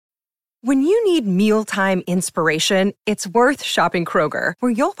When you need mealtime inspiration, it's worth shopping Kroger,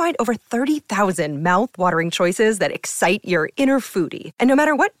 where you'll find over 30,000 mouth-watering choices that excite your inner foodie. And no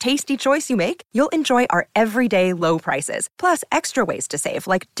matter what tasty choice you make, you'll enjoy our everyday low prices, plus extra ways to save,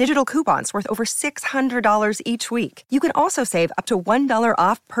 like digital coupons worth over $600 each week. You can also save up to $1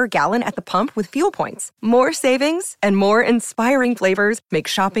 off per gallon at the pump with fuel points. More savings and more inspiring flavors make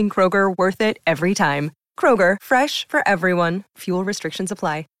shopping Kroger worth it every time. Kroger, fresh for everyone. Fuel restrictions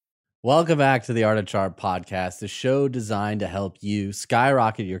apply. Welcome back to the Art of Charm podcast, the show designed to help you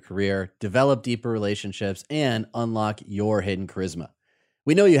skyrocket your career, develop deeper relationships, and unlock your hidden charisma.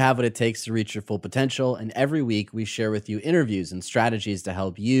 We know you have what it takes to reach your full potential, and every week we share with you interviews and strategies to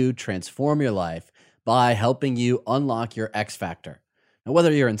help you transform your life by helping you unlock your X factor. Now,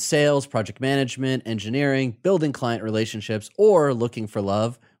 whether you're in sales, project management, engineering, building client relationships, or looking for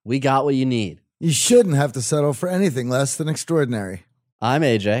love, we got what you need. You shouldn't have to settle for anything less than extraordinary. I'm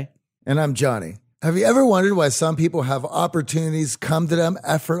AJ. And I'm Johnny. Have you ever wondered why some people have opportunities come to them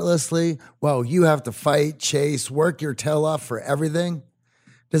effortlessly while you have to fight, chase, work your tail off for everything?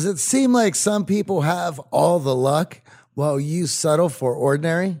 Does it seem like some people have all the luck while you settle for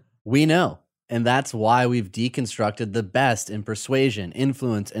ordinary? We know, and that's why we've deconstructed the best in persuasion,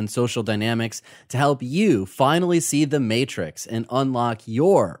 influence, and social dynamics to help you finally see the matrix and unlock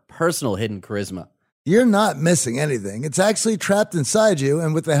your personal hidden charisma. You're not missing anything. It's actually trapped inside you,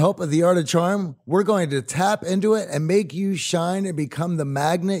 and with the help of the Art of Charm, we're going to tap into it and make you shine and become the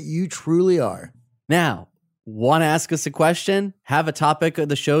magnet you truly are. Now, want to ask us a question? Have a topic of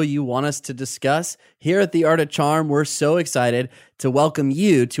the show you want us to discuss? Here at the Art of Charm, we're so excited to welcome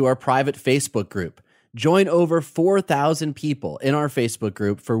you to our private Facebook group. Join over 4,000 people in our Facebook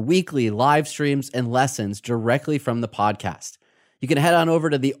group for weekly live streams and lessons directly from the podcast. You can head on over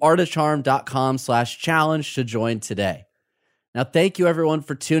to theartofcharm.com/challenge to join today. Now, thank you everyone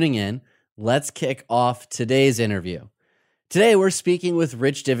for tuning in. Let's kick off today's interview. Today, we're speaking with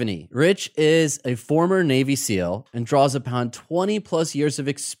Rich Diviney. Rich is a former Navy SEAL and draws upon 20 plus years of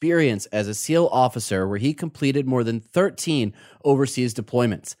experience as a SEAL officer, where he completed more than 13 overseas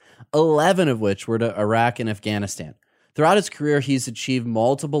deployments, 11 of which were to Iraq and Afghanistan. Throughout his career, he's achieved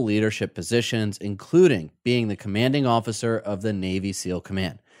multiple leadership positions, including being the commanding officer of the Navy SEAL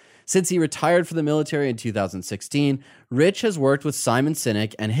Command. Since he retired from the military in 2016, Rich has worked with Simon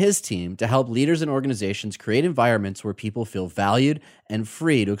Sinek and his team to help leaders and organizations create environments where people feel valued and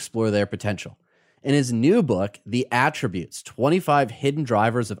free to explore their potential. In his new book, The Attributes, 25 Hidden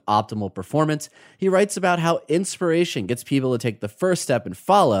Drivers of Optimal Performance, he writes about how inspiration gets people to take the first step and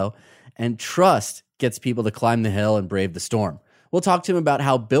follow, and trust gets people to climb the hill and brave the storm. We'll talk to him about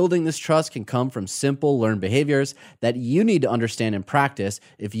how building this trust can come from simple learned behaviors that you need to understand and practice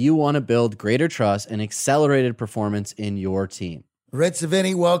if you want to build greater trust and accelerated performance in your team. Rich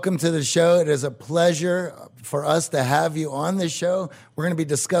Diviney, welcome to the show. It is a pleasure for us to have you on the show. We're going to be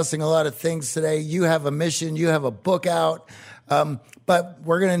discussing a lot of things today. You have a mission, you have a book out, but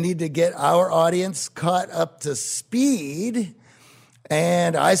we're going to need to get our audience caught up to speed.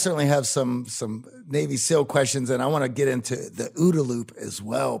 And I certainly have some Navy SEAL questions, and I want to get into the OODA loop as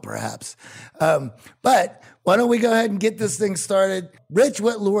well, perhaps. But why don't we go ahead and get this thing started? Rich,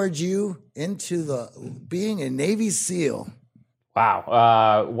 what lured you into being a Navy SEAL?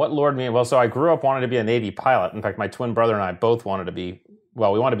 Wow. What lured me? Well, so I grew up wanting to be a Navy pilot. In fact, my twin brother and I both wanted to be,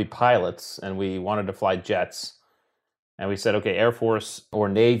 we wanted to be pilots, and we wanted to fly jets. And we said, okay, Air Force or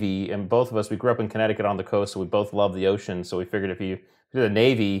Navy. And both of us, we grew up in Connecticut on the coast, so we both love the ocean. So we figured if you did the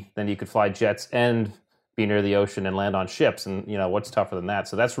Navy, then you could fly jets and be near the ocean and land on ships. And, what's tougher than that?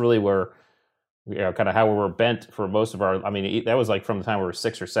 So that's really where, kind of how we were bent for most of our, that was like from the time we were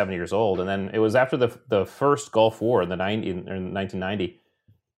 6 or 7 years old. And then it was after the first Gulf War in 1990.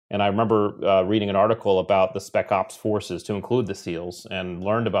 And I remember reading an article about the Spec Ops forces to include the SEALs, and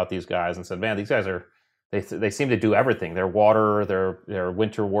learned about these guys and said, man, these guys they seem to do everything. Their water, their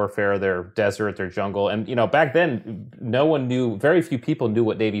winter warfare, their desert, their jungle. And, back then, very few people knew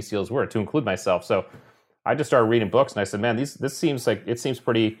what Navy SEALs were, to include myself. So I just started reading books, and I said, man, it seems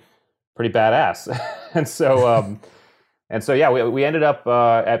pretty badass. and so we ended up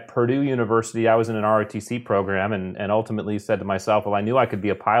at Purdue University. I was in an ROTC program, and ultimately said to myself, well, I knew I could be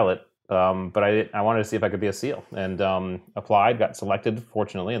a pilot, but I wanted to see if I could be a SEAL, and applied, got selected,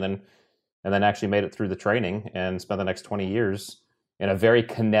 fortunately, and then actually made it through the training and spent the next 20 years in a very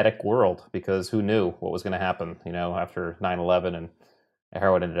kinetic world, because who knew what was going to happen, after 9/11 and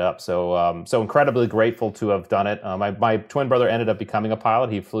how it ended up. So incredibly grateful to have done it. My twin brother ended up becoming a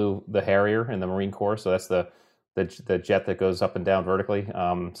pilot. He flew the Harrier in the Marine Corps, so that's the jet that goes up and down vertically.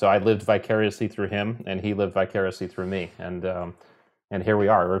 So I lived vicariously through him, and he lived vicariously through me. And And here we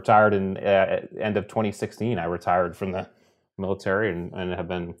are. I retired in end of 2016. I retired from the military and have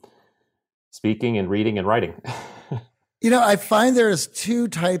been speaking and reading and writing. I find there's two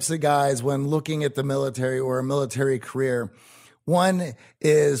types of guys when looking at the military or a military career. One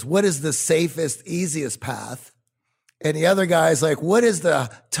is, what is the safest, easiest path? And the other guy is like, what is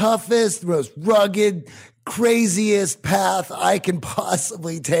the toughest, most rugged, craziest path I can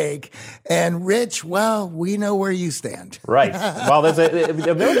possibly take? And Rich, well, we know where you stand. Right. Well,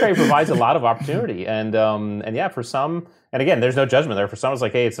 the military provides a lot of opportunity. And yeah, for some, and again, there's no judgment there. For some, it's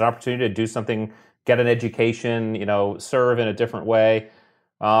like, hey, it's an opportunity to do something, get an education, serve in a different way.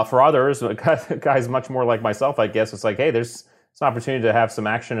 For others, guys much more like myself, I guess, it's like, hey, it's an opportunity to have some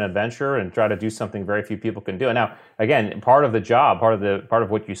action and adventure and try to do something very few people can do. And now, again, part of the job, part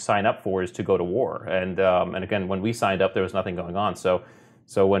of what you sign up for is to go to war. And again, when we signed up, there was nothing going on. So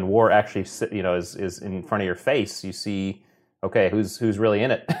when war actually, is in front of your face, you see, okay, who's really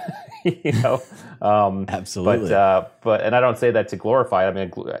in it, Absolutely. But and I don't say that to glorify it. I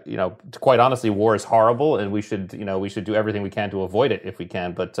mean, quite honestly, war is horrible, and we should do everything we can to avoid it if we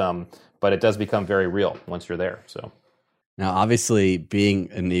can. But it does become very real once you're there. So. Now, obviously, being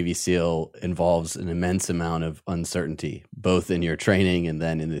a Navy SEAL involves an immense amount of uncertainty, both in your training and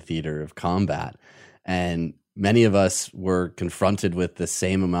then in the theater of combat. And many of us were confronted with the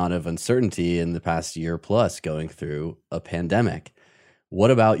same amount of uncertainty in the past year plus going through a pandemic.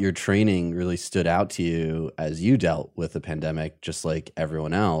 What about your training really stood out to you as you dealt with the pandemic, just like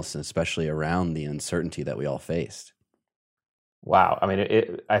everyone else, and especially around the uncertainty that we all faced? Wow. I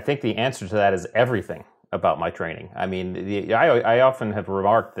mean, I think the answer to that is everything about my training. I mean, I often have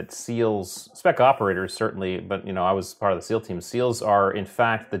remarked that SEALs, spec operators certainly, but I was part of the SEAL team. SEALs are, in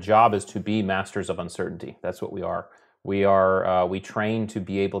fact, the job is to be masters of uncertainty. That's what we are. We train to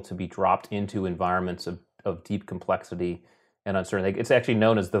be able to be dropped into environments of deep complexity and uncertainty. It's actually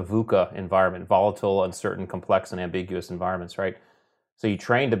known as the VUCA environment: volatile, uncertain, complex, and ambiguous environments. Right. So you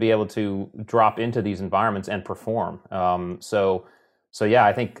train to be able to drop into these environments and perform. So yeah,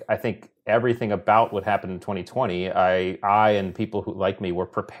 I think everything about what happened in 2020, I and people who like me were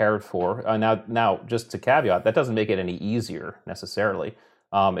prepared for. Now, just to caveat, that doesn't make it any easier necessarily.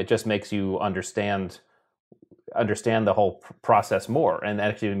 It just makes you understand the whole process more, and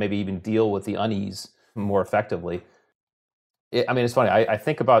actually maybe even deal with the unease more effectively. It's funny. I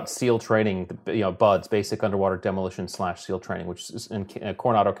think about SEAL training, BUDS, Basic Underwater Demolition / SEAL training, which is in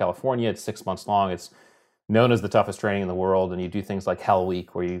Coronado, California. It's 6 months long. It's known as the toughest training in the world, and you do things like Hell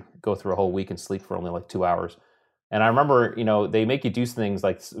Week, where you go through a whole week and sleep for only like 2 hours. And I remember, they make you do things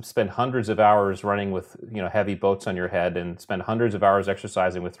like spend hundreds of hours running with, heavy boats on your head, and spend hundreds of hours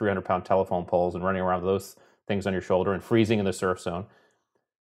exercising with 300-pound telephone poles and running around with those things on your shoulder and freezing in the surf zone.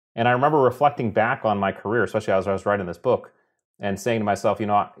 And I remember reflecting back on my career, especially as I was writing this book, and saying to myself,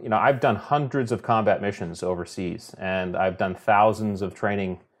 I've done hundreds of combat missions overseas, and I've done thousands of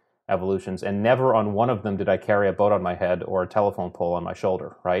training evolutions, and never on one of them did I carry a boat on my head or a telephone pole on my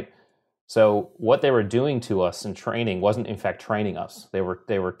shoulder, right? So what they were doing to us in training wasn't in fact training us. They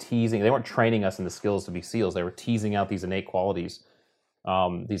were teasing. They weren't training us in the skills to be SEALs. They were teasing out these innate qualities,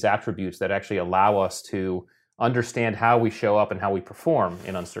 these attributes that actually allow us to understand how we show up and how we perform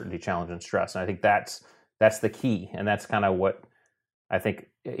in uncertainty, challenge, and stress. And I think that's the key, and that's kind of what I think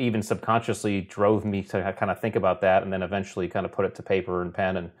even subconsciously drove me to kind of think about that, and then eventually kind of put it to paper and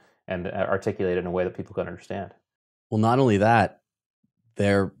pen and articulate it in a way that people can understand. Well, not only that,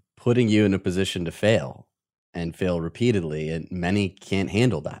 they're putting you in a position to fail and fail repeatedly, and many can't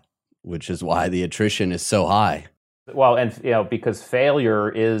handle that, which is why the attrition is so high. Well, and because failure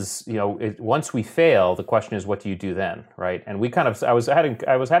is, once we fail, the question is, what do you do then, right? And I was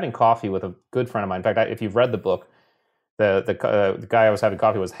having coffee with a good friend of mine. In fact, if you've read the book, the guy I was having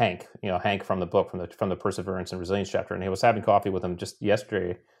coffee was Hank. Hank from the book, from the Perseverance and Resilience chapter, and he was having coffee with him just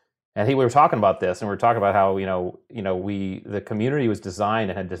yesterday. And we were talking about this, and we were talking about how the community was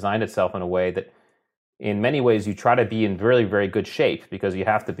designed and had designed itself in a way that, in many ways, you try to be in very, very good shape because you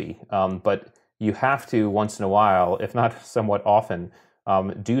have to be. But you have to once in a while, if not somewhat often,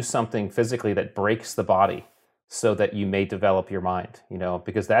 do something physically that breaks the body, so that you may develop your mind.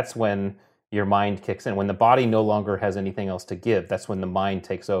 Because that's when your mind kicks in. When the body no longer has anything else to give, that's when the mind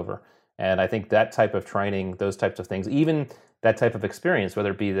takes over. And I think that type of training, those types of things, even that type of experience,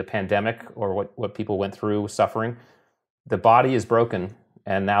 whether it be the pandemic or what people went through suffering, the body is broken,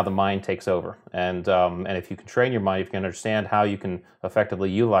 and now the mind takes over. And if you can train your mind, if you can understand how you can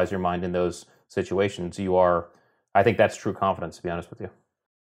effectively utilize your mind in those situations, I think that's true confidence, to be honest with you.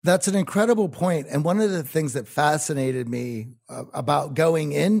 That's an incredible point. And one of the things that fascinated me about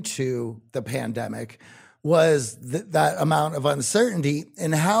going into the pandemic was that amount of uncertainty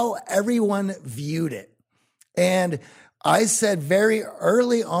and how everyone viewed it. And I said very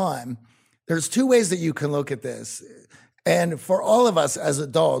early on, there's two ways that you can look at this. And for all of us as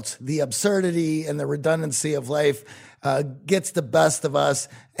adults, the absurdity and the redundancy of life gets the best of us.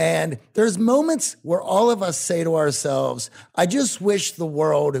 And there's moments where all of us say to ourselves, I just wish the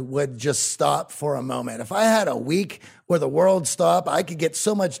world would just stop for a moment. If I had a week where the world stopped, I could get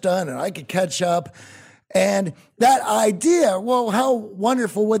so much done and I could catch up. And that idea, well, how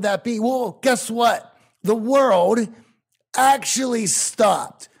wonderful would that be? Well, guess what? The world actually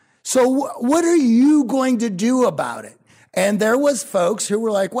stopped. So what are you going to do about it? And there was folks who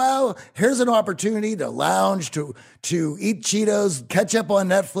were like, well, here's an opportunity to lounge, to eat Cheetos, catch up on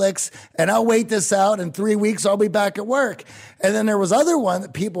Netflix, and I'll wait this out. In 3 weeks, I'll be back at work. And then there was other one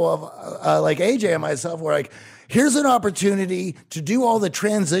that people of like AJ and myself were like, here's an opportunity to do all the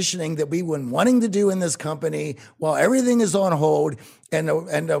transitioning that we've been wanting to do in this company while everything is on hold, and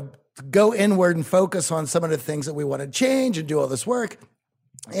to go inward and focus on some of the things that we want to change and do all this work.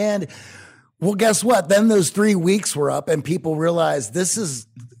 And well, guess what? Then those 3 weeks were up and people realized this is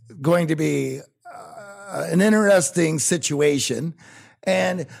going to be an interesting situation.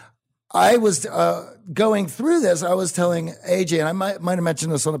 And I was going through this. I was telling AJ, and I might have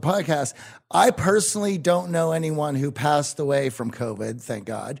mentioned this on the podcast, I personally don't know anyone who passed away from COVID, thank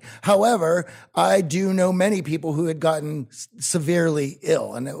God. However, I do know many people who had gotten severely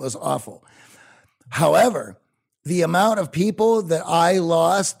ill, and it was awful. However, the amount of people that I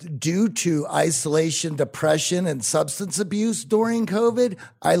lost due to isolation, depression, and substance abuse during COVID,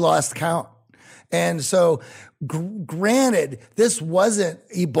 I lost count. And so granted, this wasn't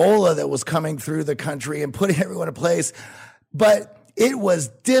Ebola that was coming through the country and putting everyone in place, but it was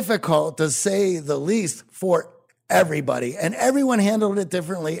difficult, to say the least, for everybody. And everyone handled it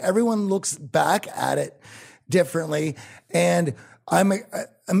differently. Everyone looks back at it differently. And I'm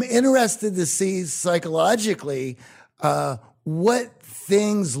interested to see psychologically what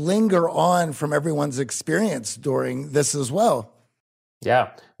things linger on from everyone's experience during this as well.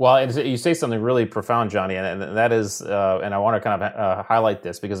 Yeah. Well, you say something really profound, Johnny, and that is, and I want to kind of highlight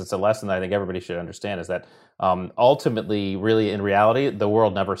this because it's a lesson that I think everybody should understand, is that ultimately, really, in reality, the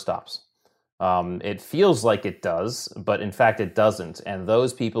world never stops. It feels like it does, but in fact it doesn't. And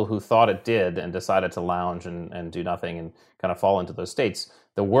those people who thought it did and decided to lounge and do nothing and kind of fall into those states,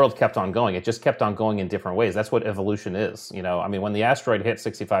 the world kept on going. It just kept on going in different ways. That's what evolution is. You know, I mean, when the asteroid hit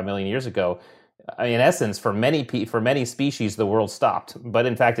 65 million years ago, in essence, for many species, the world stopped. But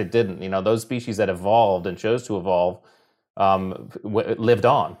in fact, it didn't. You know, those species that evolved and chose to evolve lived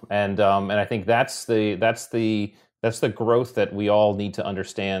on. And I think that's the growth that we all need to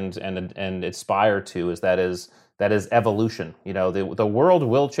understand and aspire to. That is evolution. You know, the world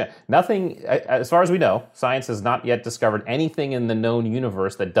will change. Nothing, as far as we know, science has not yet discovered anything in the known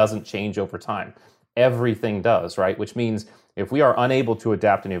universe that doesn't change over time. Everything does, right? Which means if we are unable to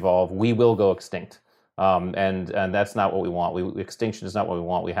adapt and evolve, we will go extinct. And that's not what we want. Extinction is not what we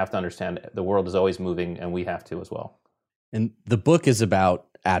want. We have to understand the world is always moving, and we have to as well. And the book is about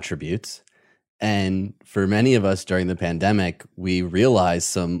attributes. And for many of us during the pandemic, we realized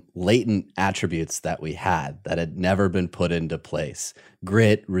some latent attributes that we had that had never been put into place.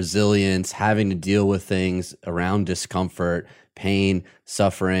 Grit, resilience, having to deal with things around discomfort, pain,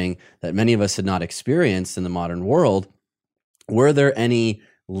 suffering that many of us had not experienced in the modern world. Were there any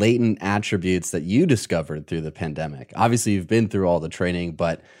latent attributes that you discovered through the pandemic? Obviously, you've been through all the training,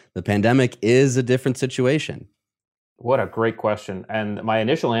 but the pandemic is a different situation. What a great question. And my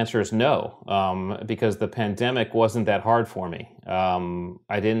initial answer is no, because the pandemic wasn't that hard for me.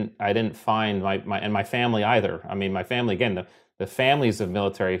 I didn't find my family either. I mean, my family, again, the families of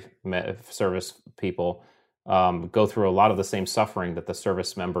military service people go through a lot of the same suffering that the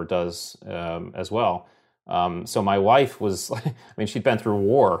service member does as well. So my wife was, I mean, she'd been through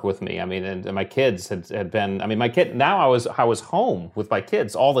war with me. I mean, and my kids had been, I mean, now I was home with my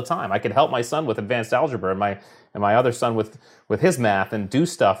kids all the time. I could help my son with advanced algebra and my other son with his math and do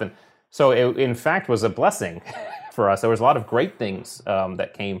stuff. And so it, in fact, was a blessing for us. There was a lot of great things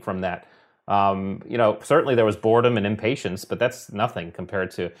that came from that. You know, certainly there was boredom and impatience, but that's nothing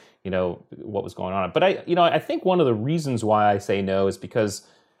compared to, you know, what was going on. But I think one of the reasons why I say no is because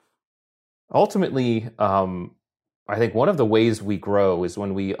ultimately, I think one of the ways we grow is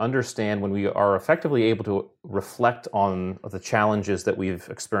when we understand, when we are effectively able to reflect on the challenges that we've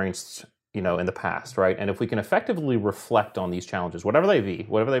experienced, you know, in the past, right? And if we can effectively reflect on these challenges, whatever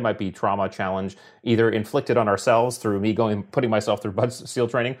they might be, trauma, challenge, either inflicted on ourselves through me putting myself through SEAL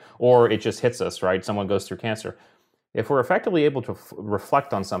training, or it just hits us, right? Someone goes through cancer. If we're effectively able to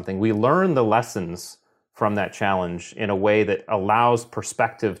reflect on something, we learn the lessons from that challenge in a way that allows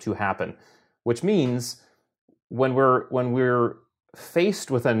perspective to happen, which means when we're faced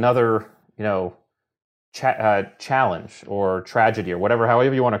with another, challenge or tragedy or whatever,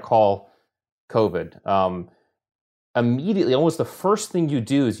 however you want to call COVID, immediately, almost the first thing you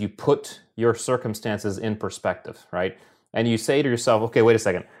do is you put your circumstances in perspective, right? And you say to yourself, okay, wait a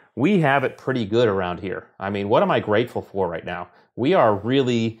second. We have it pretty good around here. I mean, what am I grateful for right now?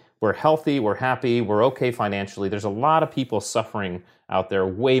 We're healthy, we're happy, we're okay financially. There's a lot of people suffering out there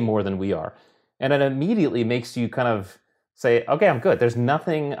way more than we are. And it immediately makes you kind of say, okay, I'm good. There's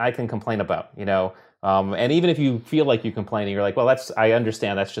nothing I can complain about, and even if you feel like you're complaining, you're like, well, I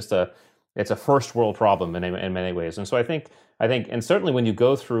understand. That's just it's a first world problem in many ways. And so I think, and certainly when you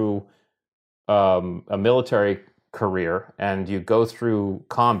go through a military career and you go through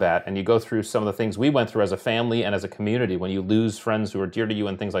combat and you go through some of the things we went through as a family and as a community, when you lose friends who are dear to you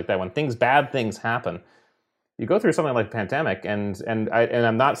and things like that, when bad things happen, you go through something like a pandemic, and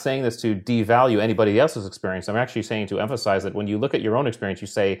I'm not saying this to devalue anybody else's experience. I'm actually saying to emphasize that when you look at your own experience, you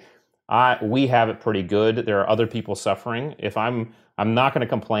say, we have it pretty good. There are other people suffering. If I'm not going to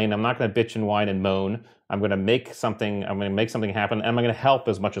complain. I'm not going to bitch and whine and moan. I'm going to make something happen, and I'm going to help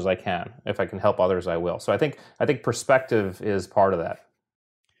as much as I can. If I can help others, I will. So I think perspective is part of that.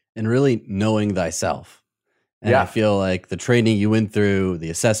 And really knowing thyself. And I feel like the training you went through,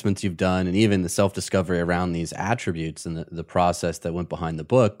 the assessments you've done, and even the self-discovery around these attributes and the process that went behind the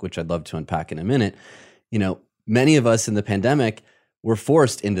book, which I'd love to unpack in a minute, many of us in the pandemic were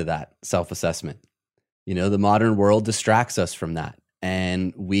forced into that self-assessment. The modern world distracts us from that,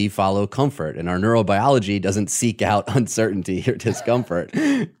 and we follow comfort, and our neurobiology doesn't seek out uncertainty or discomfort.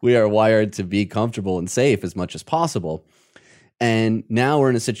 We are wired to be comfortable and safe as much as possible. And now we're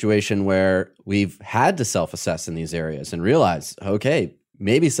in a situation where we've had to self-assess in these areas and realize, okay,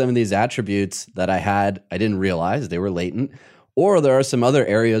 maybe some of these attributes that I didn't realize they were latent, or there are some other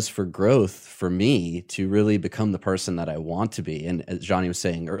areas for growth for me to really become the person that I want to be. And as Johnny was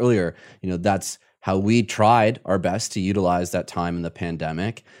saying earlier, that's how we tried our best to utilize that time in the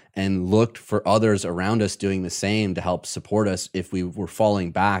pandemic and looked for others around us doing the same to help support us if we were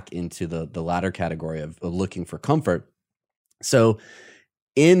falling back into the latter category of looking for comfort. So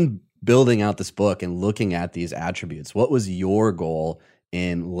in building out this book and looking at these attributes, what was your goal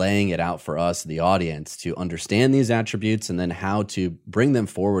in laying it out for us, the audience, to understand these attributes and then how to bring them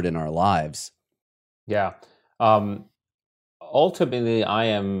forward in our lives? Yeah. Ultimately, I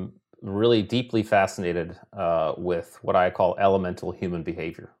am really deeply fascinated with what I call elemental human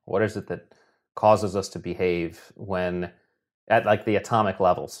behavior. What is it that causes us to behave when at like the atomic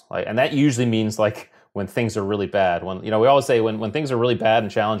levels? And that usually means like when things are really bad. When we always say when things are really bad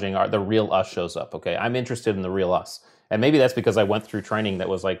and challenging, the real us shows up. Okay, I'm interested in the real us, and maybe that's because I went through training that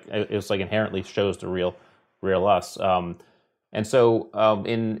was like inherently shows the real us. And so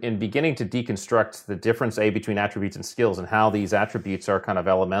in beginning to deconstruct the difference between attributes and skills and how these attributes are kind of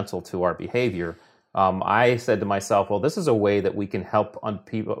elemental to our behavior, I said to myself, well, this is a way that we can help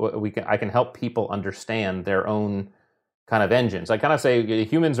I can help people understand their own kind of engines. I kind of say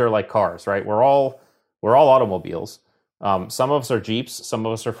humans are like cars, right? We're all automobiles. Some of us are Jeeps, some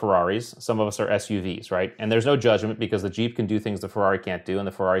of us are Ferraris, some of us are SUVs, right? And there's no judgment because the Jeep can do things the Ferrari can't do, and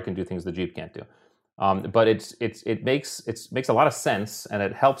the Ferrari can do things the Jeep can't do. But it makes a lot of sense, and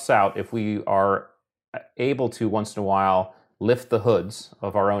it helps out if we are able to once in a while lift the hoods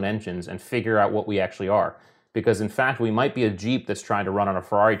of our own engines and figure out what we actually are. Because in fact, we might be a Jeep that's trying to run on a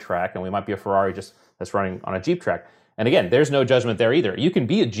Ferrari track, and we might be a Ferrari that's running on a Jeep track. And again, there's no judgment there either. You can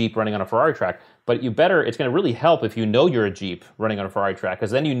be a Jeep running on a Ferrari track, but it's going to really help if you know you're a Jeep running on a Ferrari track,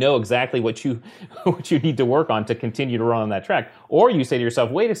 because then you know exactly what you need to work on to continue to run on that track. Or you say to yourself,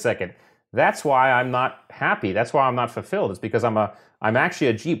 wait a second, that's why I'm not happy. That's why I'm not fulfilled. It's because I'm actually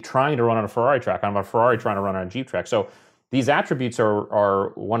a Jeep trying to run on a Ferrari track. I'm a Ferrari trying to run on a Jeep track. So these attributes are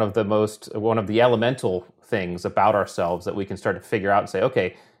one of the elemental things about ourselves that we can start to figure out and say,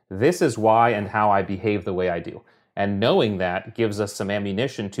 okay, this is why and how I behave the way I do. And knowing that gives us some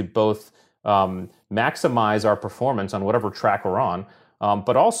ammunition to both maximize our performance on whatever track we're on,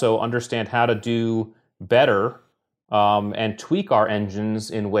 but also understand how to do better and tweak our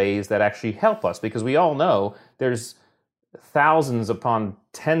engines in ways that actually help us. Because we all know there's thousands upon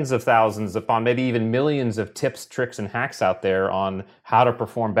tens of thousands upon maybe even millions of tips, tricks, and hacks out there on how to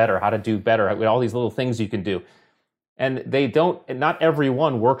perform better, how to do better, all these little things you can do. And not every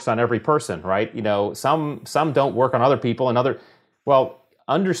one works on every person, right? Some don't work on other people, and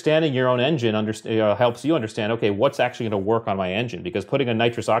understanding your own engine helps you understand, okay, what's actually going to work on my engine? Because putting a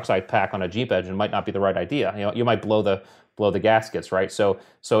nitrous oxide pack on a Jeep engine might not be the right idea. You might blow the gaskets, right? So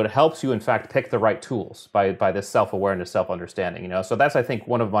it helps you, in fact, pick the right tools by this self-awareness, self-understanding. So that's, I think,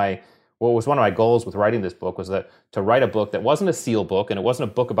 what was one of my goals with writing this book was to write a book that wasn't a SEAL book, and it wasn't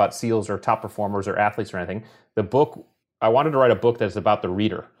a book about SEALs or top performers or athletes or anything. I wanted to write a book that's about the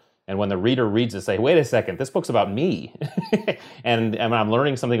reader. And when the reader reads it, say, wait a second, this book's about me. and I'm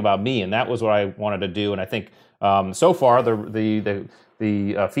learning something about me. And that was what I wanted to do. And I think so far, the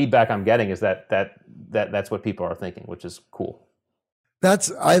feedback I'm getting is that's what people are thinking, which is cool.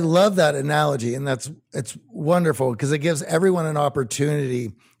 I love that analogy, and it's wonderful because it gives everyone an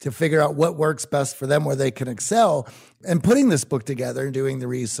opportunity to figure out what works best for them, where they can excel. And putting this book together and doing the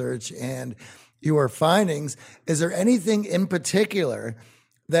research and your findings, is there anything in particular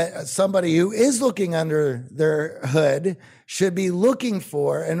that somebody who is looking under their hood should be looking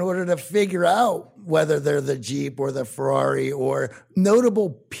for in order to figure out whether they're the Jeep or the Ferrari, or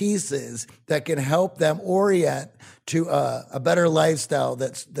notable pieces that can help them orient to a better lifestyle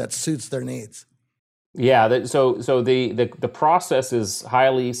that suits their needs? Yeah, so the process is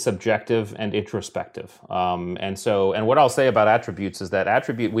highly subjective and introspective, and what I'll say about attributes is that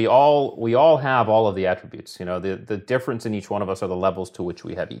we all have all of the attributes. The difference in each one of us are the levels to which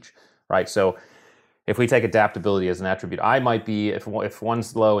we have each, right? So if we take adaptability as an attribute, I might be, if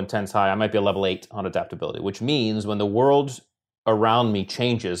one's low and 10's high, I might be a level 8 on adaptability, which means when the world around me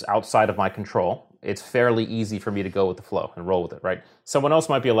changes outside of my control, it's fairly easy for me to go with the flow and roll with it, right? Someone else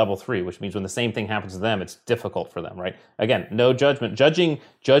might be a level 3, which means when the same thing happens to them, it's difficult for them, right? Again, no judgment. Judging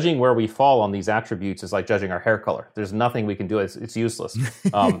where we fall on these attributes is like judging our hair color. There's nothing we can do. It's useless.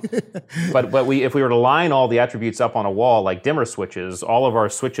 But if we were to line all the attributes up on a wall like dimmer switches, all of our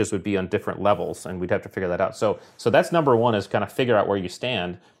switches would be on different levels, and we'd have to figure that out. So that's number one, is kind of figure out where you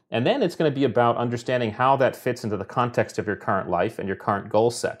stand. And then it's going to be about understanding how that fits into the context of your current life and your current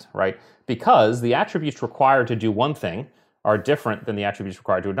goal set, right? Because the attributes required to do one thing are different than the attributes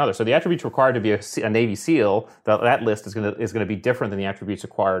required to do another. So the attributes required to be a Navy SEAL, that list is going to be different than the attributes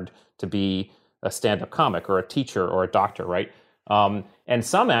required to be a stand-up comic or a teacher or a doctor, right? And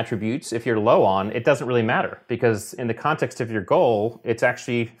some attributes, if you're low on, it doesn't really matter, because in the context of your goal, it's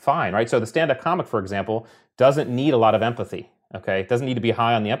actually fine, right? So the stand-up comic, for example, doesn't need a lot of empathy. Okay, it doesn't need to be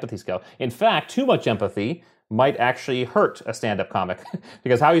high on the empathy scale. In fact, too much empathy might actually hurt a stand-up comic,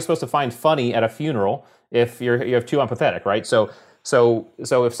 because how are you supposed to find funny at a funeral if you have too empathetic, right? So if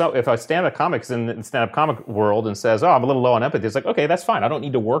a stand-up comic's in the stand-up comic world and says, "Oh, I'm a little low on empathy," it's like, okay, that's fine. I don't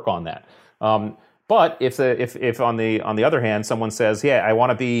need to work on that. But if on the other hand, someone says, "Yeah, I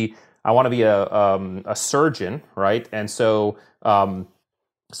want to be a surgeon," right? And so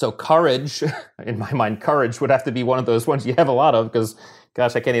courage, in my mind, courage would have to be one of those ones you have a lot of, because,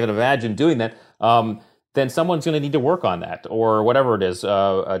 gosh, I can't even imagine doing that. Then someone's going to need to work on that, or whatever it is,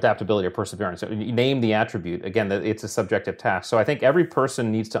 adaptability or perseverance. You name the attribute. Again, it's a subjective task. So I think every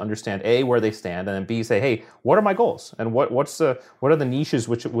person needs to understand, A, where they stand, and then B, say, hey, what are my goals? And what are the niches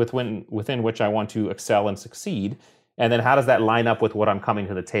within which I want to excel and succeed? And then how does that line up with what I'm coming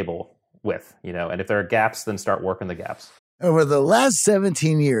to the table with? And if there are gaps, then start working the gaps. Over the last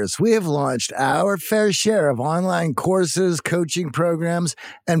 17 years, we have launched our fair share of online courses, coaching programs,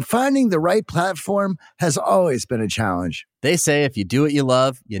 and finding the right platform has always been a challenge. They say if you do what you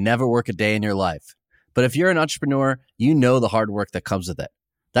love, you never work a day in your life. But if you're an entrepreneur, you know the hard work that comes with it.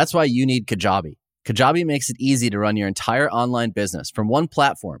 That's why you need Kajabi. Kajabi makes it easy to run your entire online business from one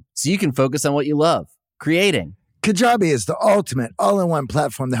platform, so you can focus on what you love, creating. Kajabi is the ultimate all-in-one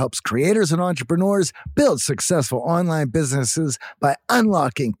platform that helps creators and entrepreneurs build successful online businesses by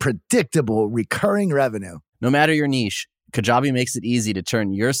unlocking predictable, recurring revenue. No matter your niche, Kajabi makes it easy to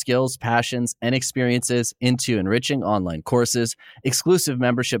turn your skills, passions, and experiences into enriching online courses, exclusive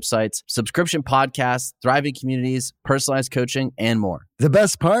membership sites, subscription podcasts, thriving communities, personalized coaching, and more. The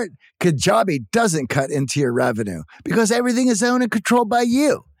best part? Kajabi doesn't cut into your revenue because everything is owned and controlled by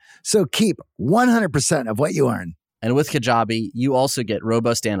you. So keep 100% of what you earn. And with Kajabi, you also get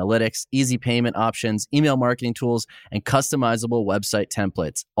robust analytics, easy payment options, email marketing tools, and customizable website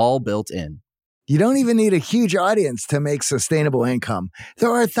templates, all built in. You don't even need a huge audience to make sustainable income. There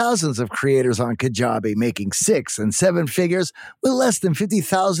are thousands of creators on Kajabi making 6 and 7 figures with less than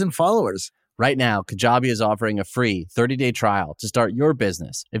 50,000 followers. Right now, Kajabi is offering a free 30-day trial to start your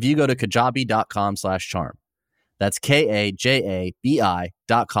business if you go to kajabi.com/charm. That's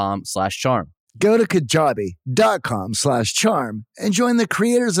KAJABI.com/charm. Go to kajabi.com/charm and join the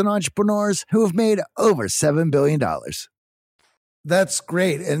creators and entrepreneurs who have made over $7 billion. That's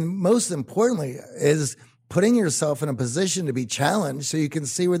great. And most importantly is putting yourself in a position to be challenged so you can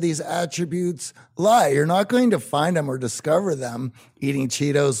see where these attributes lie. You're not going to find them or discover them eating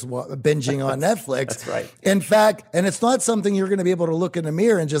Cheetos, binging on Netflix. That's right. In fact, and it's not something you're going to be able to look in the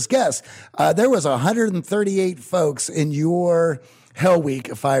mirror and just guess. There was 138 folks in your Hell Week,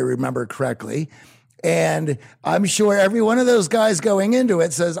 if I remember correctly. And I'm sure every one of those guys going into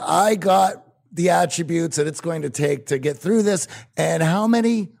it says, I got the attributes that it's going to take to get through this. And how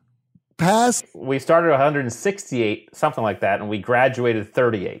many passed? We started 168, something like that, and we graduated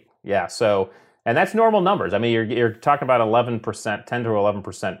 38. Yeah, so, and that's normal numbers. I mean, you're talking about 11%, 10 to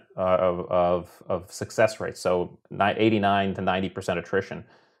 11% of success rates, so 89 to 90% attrition.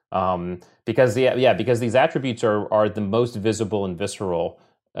 Because these attributes are the most visible and visceral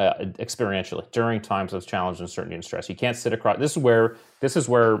experientially during times of challenge, uncertainty, and stress. You can't sit across. This is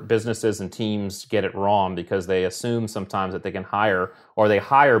where businesses and teams get it wrong, because they assume sometimes that they can hire, or they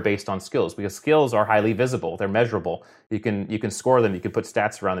hire based on skills, because skills are highly visible, they're measurable. You can score them, you can put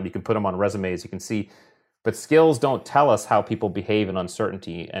stats around them, you can put them on resumes, you can see. But skills don't tell us how people behave in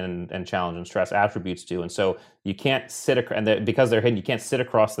uncertainty and challenge and stress. Attributes do, and so you can't sit because they're hidden. You can't sit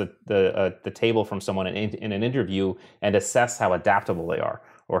across the table from someone in an interview and assess how adaptable they are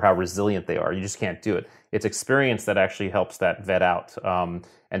or how resilient they are. You just can't do it. It's experience that actually helps that vet out.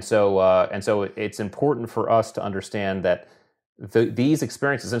 And so it's important for us to understand that these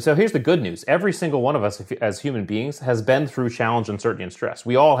experiences. And so here's the good news. Every single one of us as human beings has been through challenge, uncertainty, and stress.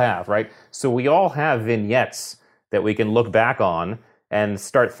 We all have, right? So we all have vignettes that we can look back on and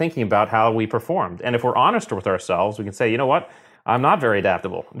start thinking about how we performed. And if we're honest with ourselves, we can say, you know what? I'm not very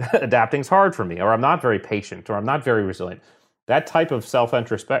adaptable. Adapting's hard for me, or I'm not very patient, or I'm not very resilient. That type of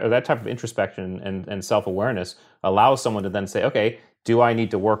introspection and self-awareness allows someone to then say, okay, do I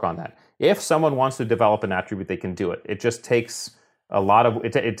need to work on that? If someone wants to develop an attribute, they can do it. It just takes a lot of,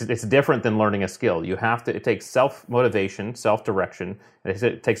 it's different than learning a skill. It takes self-motivation, self-direction, and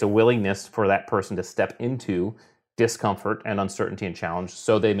it takes a willingness for that person to step into discomfort and uncertainty and challenge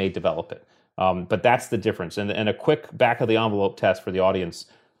so they may develop it. But that's the difference. And a quick back-of-the-envelope test for the audience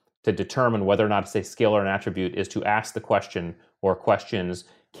to determine whether or not it's a skill or an attribute is to ask the question or questions,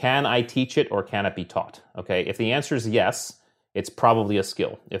 can I teach it or can it be taught? Okay, if the answer is yes, it's probably a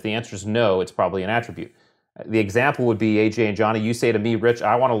skill. If the answer is no, it's probably an attribute. The example would be, AJ and Johnny, you say to me, Rich,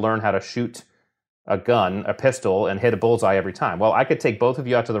 I want to learn how to shoot a gun, a pistol, and hit a bullseye every time. Well, I could take both of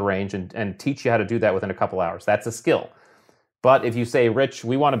you out to the range and teach you how to do that within a couple hours. That's a skill. But if you say, Rich,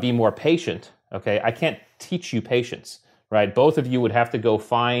 we want to be more patient, okay, I can't teach you patience. Right, both of you would have to go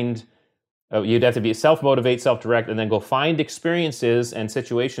find, you'd have to be self-motivate, self-direct, and then go find experiences and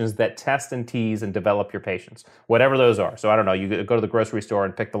situations that test and tease and develop your patience, whatever those are. So I don't know, you go to the grocery store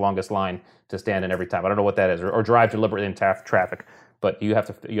and pick the longest line to stand in every time. I don't know what that is, or drive deliberately in traffic, but you have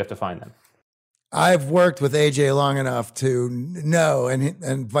to find them. I've worked with AJ long enough to know,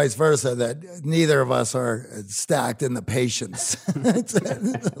 and vice versa, that neither of us are stacked in the patience.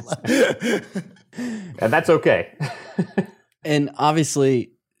 And that's okay. And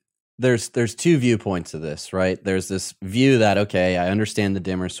obviously, there's two viewpoints of this, right? There's this view that, okay, I understand the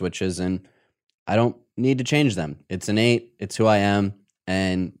dimmer switches and I don't need to change them. It's innate, it's who I am,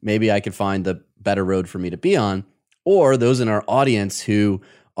 and maybe I could find the better road for me to be on. Or those in our audience who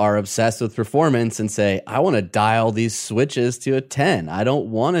are obsessed with performance and say, I want to dial these switches to a 10. I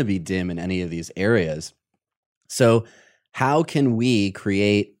don't want to be dim in any of these areas. So how can we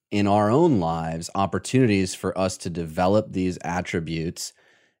create in our own lives opportunities for us to develop these attributes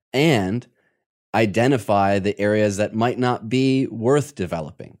and identify the areas that might not be worth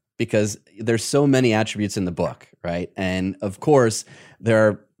developing? Because there's so many attributes in the book, right? And of course, there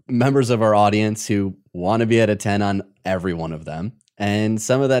are members of our audience who want to be at a 10 on every one of them. And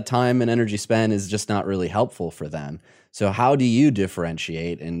some of that time and energy spent is just not really helpful for them. So how do you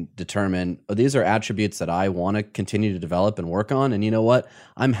differentiate and determine, oh, these are attributes that I want to continue to develop and work on? And you know what?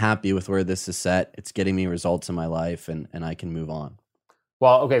 I'm happy with where this is set. It's getting me results in my life, and I can move on.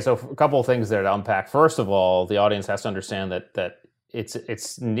 Well, okay, so a couple of things there to unpack. First of all, the audience has to understand that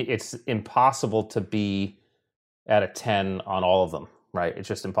it's impossible to be at a 10 on all of them, right? It's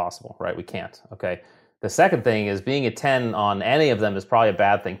just impossible, right? We can't, okay? The second thing is being a 10 on any of them is probably a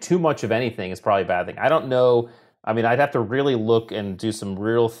bad thing. Too much of anything is probably a bad thing. I don't know. I mean, I'd have to really look and do some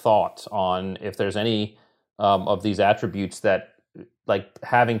real thought on if there's any of these attributes that like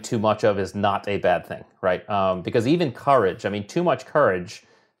having too much of is not a bad thing, right? Because even courage, I mean, too much courage,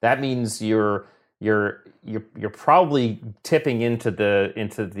 that means you're probably tipping into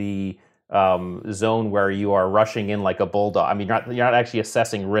the zone where you are rushing in like a bulldog. I mean, you're not actually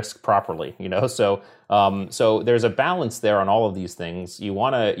assessing risk properly, So there's a balance there on all of these things. You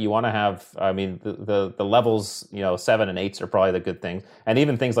want to have. I mean, the levels, 7 and 8s are probably the good things, and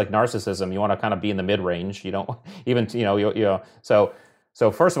even things like narcissism, you want to kind of be in the mid range. You don't even So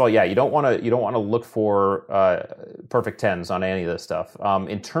first of all, you don't want to look for perfect 10s on any of this stuff.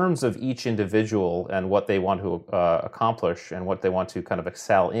 In terms of each individual and what they want to accomplish and what they want to kind of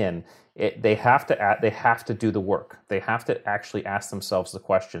excel in, they have to do the work. They have to actually ask themselves the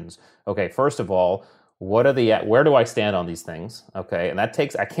questions. Okay, first of all, where do I stand on these things? Okay, and I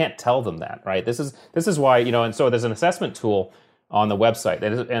can't tell them that, right? This is why, and so there's an assessment tool on the website,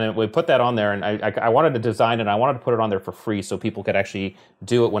 and we put that on there, and I wanted to design it, and I wanted to put it on there for free so people could actually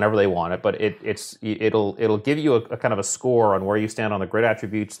do it whenever they want it. But it'll give you a kind of a score on where you stand on the grit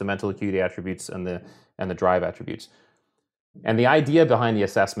attributes, the mental acuity attributes, and the drive attributes. And the idea behind the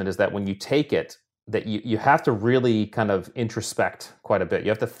assessment is that when you take it, that you have to really kind of introspect quite a bit. You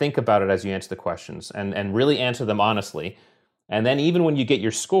have to think about it as you answer the questions and really answer them honestly. And then even when you get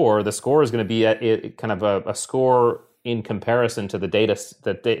your score, the score is going to be kind of a score in comparison to the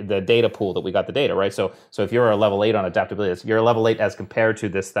data pool that we got the data, right? So if you're a level 8 on adaptability, you're a level 8 as compared to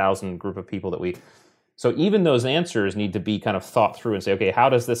this 1,000 group of people so even those answers need to be kind of thought through and say, okay, how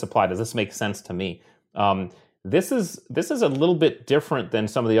does this apply? Does this make sense to me? This is a little bit different than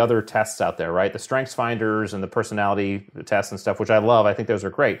some of the other tests out there, right? The strengths finders and the personality tests and stuff, which I love. I think those are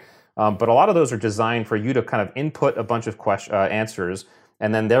great. But a lot of those are designed for you to kind of input a bunch of answers,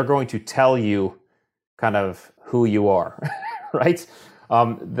 and then they're going to tell you kind of who you are, right?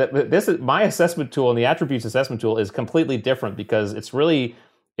 This is my assessment tool, and the attributes assessment tool is completely different because it's really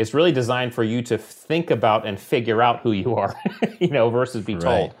designed for you to think about and figure out who you are, versus be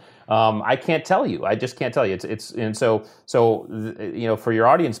told. I can't tell you. I just can't tell you. So for your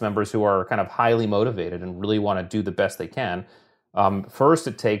audience members who are kind of highly motivated and really want to do the best they can, first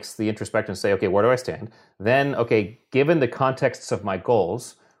it takes the introspection to say, okay, where do I stand? Then, okay, given the contexts of my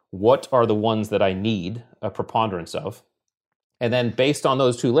goals, what are the ones that I need a preponderance of? And then based on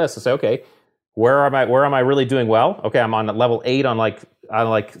those two lists, I say, okay, where am I really doing well? Okay, I'm on level 8 on like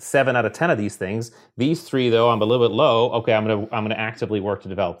 7 out of 10 of these things. These 3 though, I'm a little bit low. Okay, I'm gonna actively work to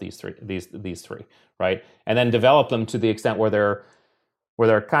develop these three, right? And then develop them to the extent where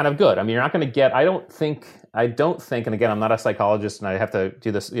they're kind of good. I mean, you're not going to get. I don't think. And again, I'm not a psychologist, and I have to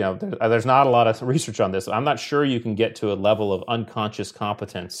do this. There's not a lot of research on this. I'm not sure you can get to a level of unconscious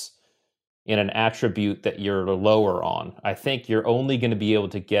competence in an attribute that you're lower on. I think you're only going to be able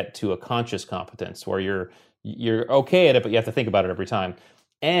to get to a conscious competence where you're okay at it, but you have to think about it every time.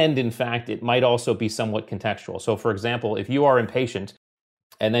 And in fact, it might also be somewhat contextual. So, for example, if you are impatient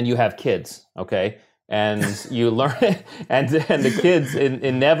and then you have kids, okay, and you learn, and the kids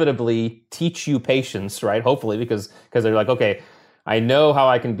inevitably teach you patience, right? Hopefully, because they're like, okay, I know how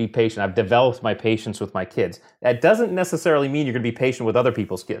I can be patient. I've developed my patience with my kids. That doesn't necessarily mean you're going to be patient with other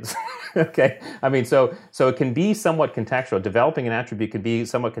people's kids. Okay, I mean, so it can be somewhat contextual. Developing an attribute can be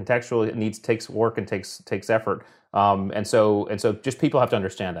somewhat contextual. It takes work and takes effort. And so just people have to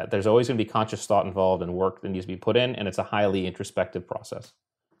understand that there's always going to be conscious thought involved and work that needs to be put in, and it's a highly introspective process.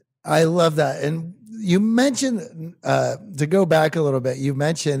 I love that. And you mentioned, to go back a little bit, you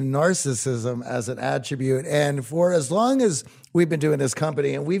mentioned narcissism as an attribute. And for as long as we've been doing this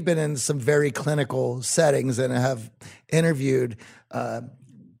company, and we've been in some very clinical settings and have interviewed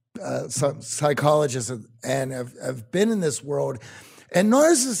some psychologists and have been in this world, and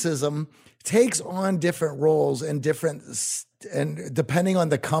narcissism takes on different roles and depending on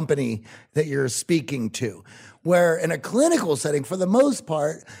the company that you're speaking to, where in a clinical setting, for the most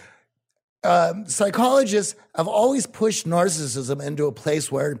part, psychologists have always pushed narcissism into a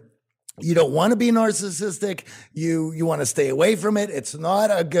place where you don't want to be narcissistic. You want to stay away from it. It's not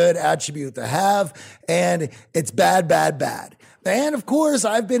a good attribute to have, and it's bad, bad, bad. And of course,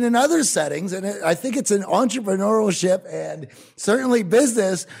 I've been in other settings, and I think it's in entrepreneurship and certainly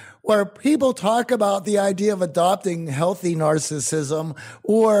business, where people talk about the idea of adopting healthy narcissism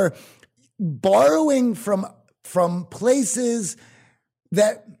or borrowing from places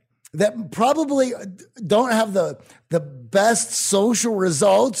that probably don't have the best social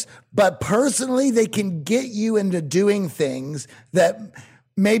results, but personally they can get you into doing things that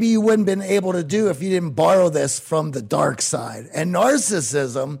maybe you wouldn't been able to do if you didn't borrow this from the dark side. And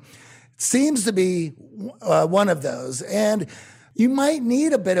narcissism seems to be one of those. And you might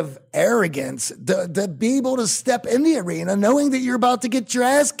need a bit of arrogance to be able to step in the arena knowing that you're about to get your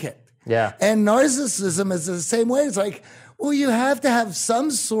ass kicked. Yeah. And narcissism is the same way. It's like, well, you have to have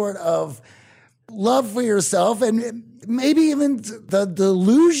some sort of love for yourself and maybe even the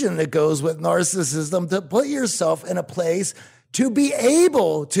delusion that goes with narcissism to put yourself in a place to be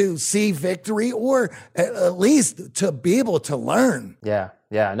able to see victory or at least to be able to learn. Yeah.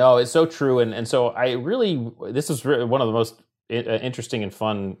 No, it's so true. And so this is one of the most interesting and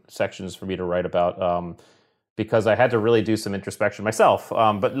fun sections for me to write about because I had to really do some introspection myself.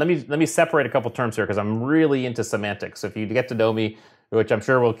 But let me separate a couple terms here because I'm really into semantics. If you get to know me, which I'm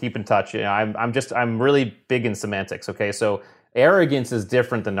sure we'll keep in touch, I'm really big in semantics. Okay, so arrogance is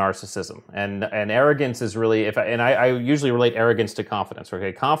different than narcissism, and arrogance is really I usually relate arrogance to confidence.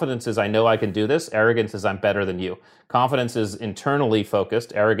 Okay, confidence is I know I can do this. Arrogance is I'm better than you. Confidence is internally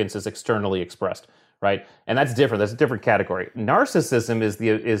focused. Arrogance is externally expressed. Right, and that's different. That's a different category. Narcissism is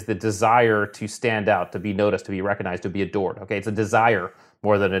the desire to stand out, to be noticed, to be recognized, to be adored. Okay, it's a desire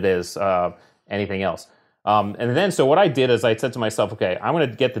more than it is anything else. And then, so what I did is I said to myself, okay, I'm going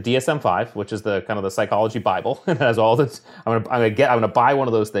to get the DSM-5, which is the kind of the psychology Bible. It has all this. I'm going to buy one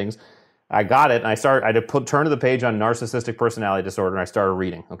of those things. I got it, and I turn to the page on narcissistic personality disorder, and I started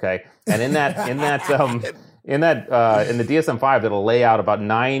reading. Okay, and in the DSM-5, it'll lay out about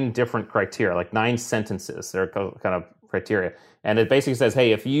 9 different criteria, like 9 sentences. They're kind of criteria, and it basically says,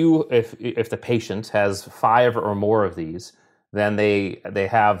 hey, if the patient has 5 or more of these, then they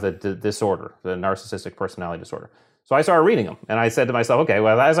have the disorder, the narcissistic personality disorder. So I started reading them, and I said to myself, okay,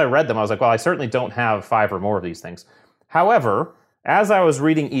 well, as I read them, I was like, well, I certainly don't have 5 or more of these things. However, as I was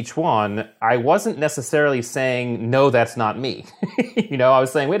reading each one, I wasn't necessarily saying, no, that's not me. I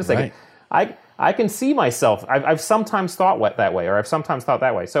was saying, wait a second, right. I can see myself. I've sometimes thought that way, or I've sometimes thought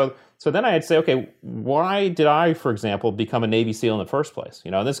that way. So then I'd say, okay, why did I, for example, become a Navy SEAL in the first place?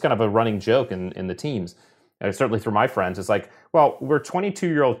 And this is kind of a running joke in the teams, certainly through my friends. It's like, well, we're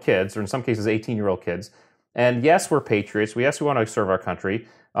 22-year-old kids, or in some cases 18-year-old kids, and yes, we're patriots. Yes, we want to serve our country,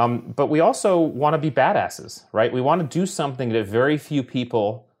 but we also want to be badasses, right? We want to do something that very few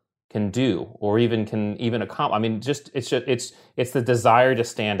people can do, or can accomplish. I mean, it's the desire to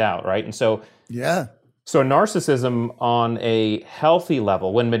stand out, right? And so, yeah. So narcissism on a healthy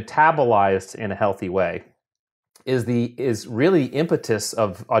level, when metabolized in a healthy way, is really impetus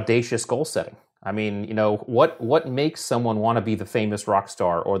of audacious goal setting. I mean, what makes someone want to be the famous rock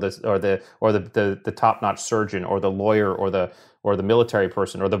star, or the top-notch surgeon, or the lawyer, or the military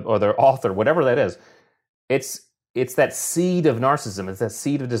person, or the author, whatever that is. It's that seed of narcissism. It's that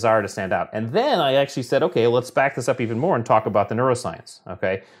seed of desire to stand out. And then I actually said, okay, let's back this up even more and talk about the neuroscience.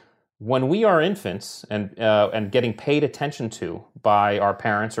 Okay, when we are infants and getting paid attention to by our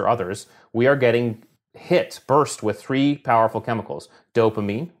parents or others, we are getting burst with 3 powerful chemicals: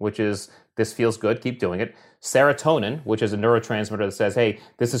 dopamine, which is this feels good, keep doing it; serotonin, which is a neurotransmitter that says, hey,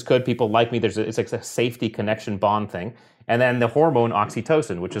 this is good, people like me. It's like a safety connection bond thing. And then the hormone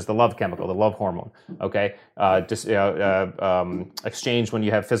oxytocin, which is the love chemical, the love hormone. Okay, exchange when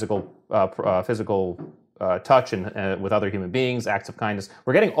you have physical touch and with other human beings, acts of kindness.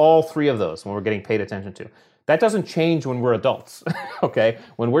 We're getting all 3 of those when we're getting paid attention to. That doesn't change when we're adults. Okay,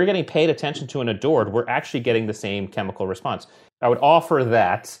 when we're getting paid attention to and adored, we're actually getting the same chemical response. I would offer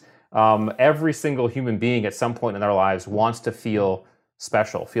that every single human being at some point in their lives wants to feel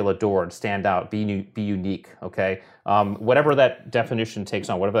special, feel adored, stand out, be unique. Okay, whatever that definition takes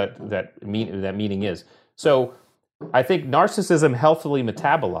on, whatever that meaning is. So I think narcissism, healthily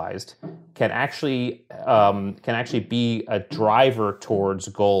metabolized, can actually be a driver towards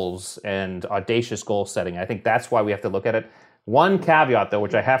goals and audacious goal setting. I think that's why we have to look at it. One caveat, though,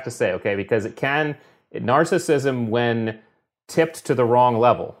 which I have to say, okay, because narcissism, when tipped to the wrong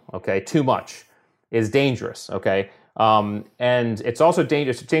level, okay, too much, is dangerous, okay? And it's also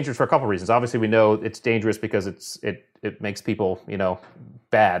dangerous. It's dangerous for a couple of reasons. Obviously, we know it's dangerous because it makes people,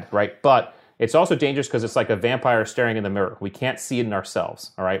 bad, right? But it's also dangerous because it's like a vampire staring in the mirror. We can't see it in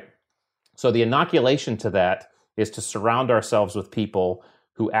ourselves, all right? So the inoculation to that is to surround ourselves with people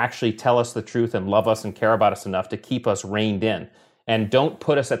who actually tell us the truth and love us and care about us enough to keep us reined in, and don't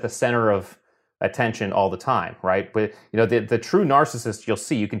put us at the center of attention all the time, right? But the true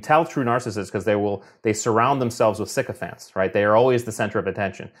narcissists, you can tell true narcissists because they surround themselves with sycophants, right? They are always the center of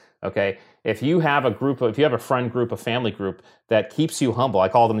attention. Okay, if you have a friend group, a family group that keeps you humble, I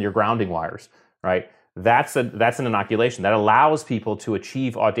call them your grounding wires, right? That's an inoculation that allows people to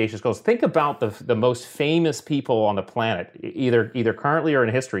achieve audacious goals. Think about the most famous people on the planet, either currently or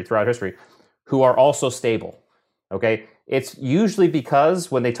throughout history, who are also stable. Okay, it's usually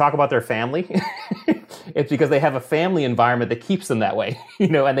because when they talk about their family, it's because they have a family environment that keeps them that way,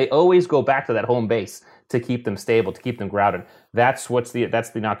 and they always go back to that home base to keep them stable, to keep them grounded. That's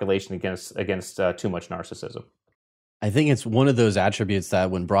the inoculation against too much narcissism. I think it's one of those attributes that,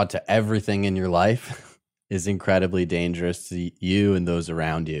 when brought to everything in your life, is incredibly dangerous to you and those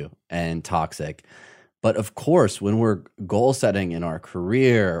around you and toxic. But of course, when we're goal setting in our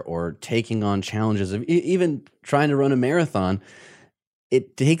career or taking on challenges of even trying to run a marathon,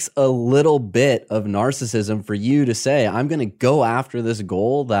 it takes a little bit of narcissism for you to say, I'm going to go after this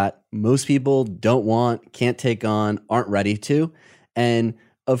goal that most people don't want, can't take on, aren't ready to. And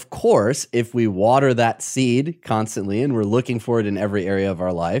of course, if we water that seed constantly and we're looking for it in every area of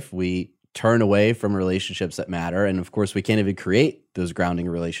our life, we turn away from relationships that matter. And of course, we can't even create those grounding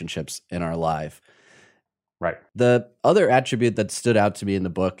relationships in our life. Right. The other attribute that stood out to me in the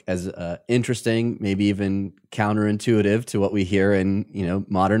book as interesting, maybe even counterintuitive to what we hear in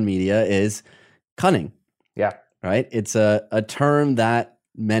modern media, is cunning. Yeah. Right. It's a term that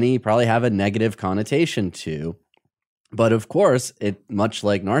many probably have a negative connotation to. But of course, it, much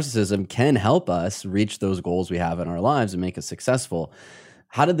like narcissism, can help us reach those goals we have in our lives and make us successful.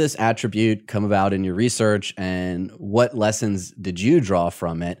 How did this attribute come about in your research, and what lessons did you draw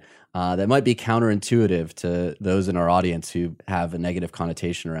from it that might be counterintuitive to those in our audience who have a negative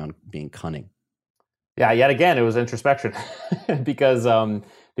connotation around being cunning? Yeah, yet again, it was introspection because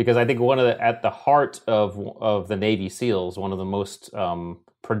I think at the heart of the Navy SEALs, one of the most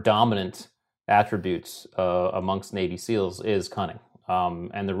predominant attributes amongst Navy SEALs is cunning.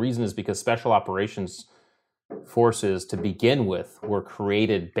 And the reason is because special operations forces to begin with were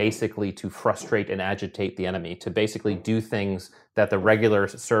created basically to frustrate and agitate the enemy, to basically do things that the regular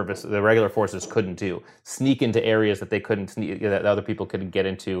forces couldn't do, sneak into areas that they couldn't sneak, that other people couldn't get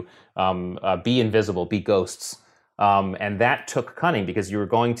into, be invisible, be ghosts. And that took cunning, because you're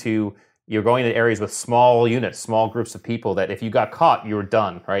going to areas with small units, small groups of people that if you got caught, you were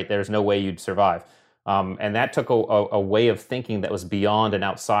done, right? There's no way you'd survive. And that took a way of thinking that was beyond and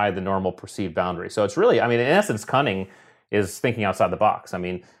outside the normal perceived boundary. So it's really, in essence, cunning is thinking outside the box.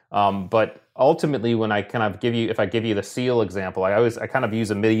 But ultimately, when if I give you the SEAL example, I kind of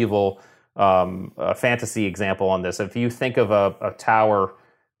use a medieval fantasy example on this. If you think of a tower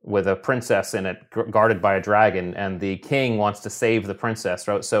with a princess in it guarded by a dragon, and the king wants to save the princess,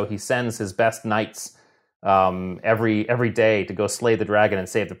 right? So he sends his best knights every day to go slay the dragon and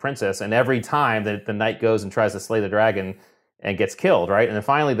save the princess. And every time the knight goes and tries to slay the dragon and gets killed, right? And then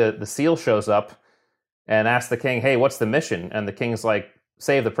finally the seal shows up and asks the king, hey, what's the mission? And the king's like,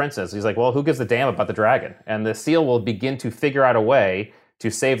 save the princess. He's like, well, who gives a damn about the dragon? And the seal will begin to figure out a way to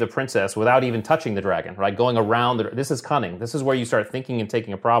save the princess without even touching the dragon, right? Going around this is cunning. This is where you start thinking and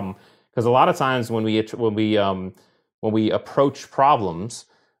taking a problem. Because a lot of times when we approach problems,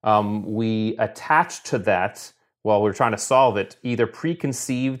 we attach to that while we're trying to solve it either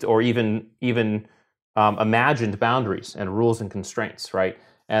preconceived or even imagined boundaries and rules and constraints, right?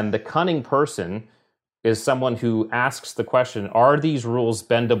 And the cunning person is someone who asks the question, are these rules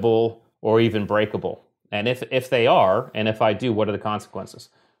bendable or even breakable? And if they are, and if I do, what are the consequences?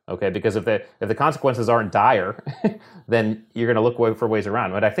 Okay, because if the consequences aren't dire, then you're going to look for ways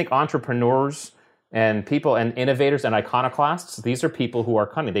around. But I think entrepreneurs and people and innovators and iconoclasts, these are people who are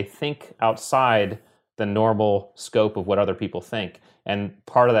cunning. They think outside the normal scope of what other people think. And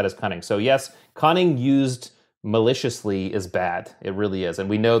part of that is cunning. So yes, cunning used maliciously is bad. It really is. And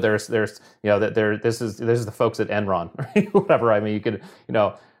we know this is the folks at Enron, right? Whatever. You could,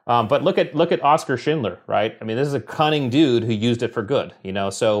 but look at Oscar Schindler, right? This is a cunning dude who used it for good,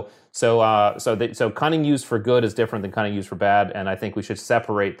 So cunning used for good is different than cunning used for bad. And I think we should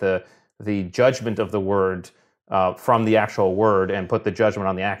separate the judgment of the word from the actual word and put the judgment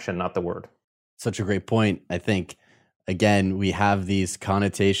on the action, not the word. Such a great point. I think, again, we have these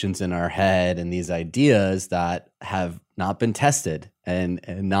connotations in our head and these ideas that have not been tested and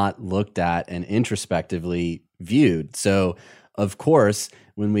not looked at and introspectively viewed. So, of course,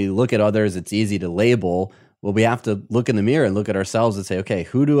 when we look at others, it's easy to label. Well, we have to look in the mirror and look at ourselves and say, okay,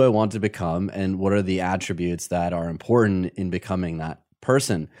 who do I want to become? And what are the attributes that are important in becoming that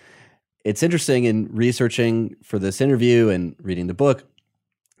person? It's interesting in researching for this interview and reading the book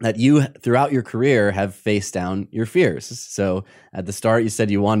that you, throughout your career, have faced down your fears. So at the start, you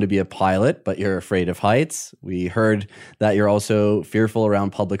said you wanted to be a pilot, but you're afraid of heights. We heard that you're also fearful around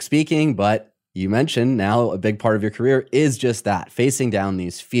public speaking, but you mentioned now a big part of your career is just that, facing down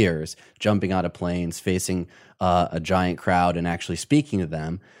these fears, jumping out of planes, facing a giant crowd and actually speaking to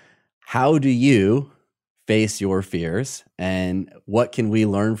them. How do you face your fears, and what can we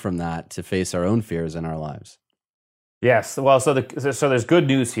learn from that to face our own fears in our lives? Yes. Well, so there's good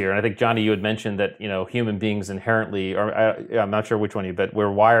news here, and I think Johnny, you had mentioned that human beings inherently, or I'm not sure which one you, but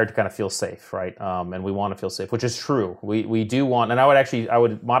we're wired to kind of feel safe, right? And we want to feel safe, which is true. We do want, and I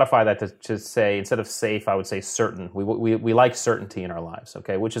would modify that to say, instead of safe, I would say certain. We like certainty in our lives,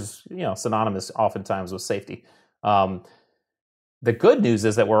 okay, which is synonymous oftentimes with safety. The good news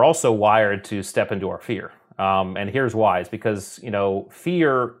is that we're also wired to step into our fear. And here's why. It's because,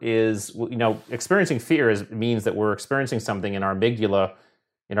 fear is, experiencing fear means that we're experiencing something in our amygdala,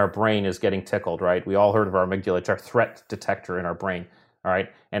 in our brain is getting tickled, right? We all heard of our amygdala. It's our threat detector in our brain, all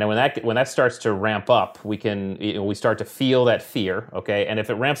right? And when that starts to ramp up, we start to feel that fear, okay? And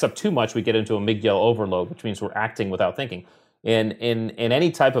if it ramps up too much, we get into amygdala overload, which means we're acting without thinking. In any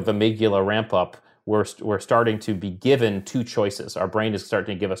type of amygdala ramp up, we're starting to be given two choices. Our brain is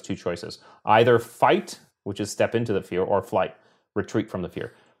starting to give us two choices. Either fight, which is step into the fear, or flight, retreat from the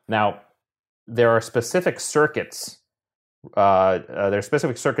fear. Now, there are specific circuits.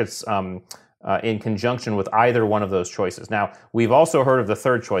 In conjunction with either one of those choices. Now, we've also heard of the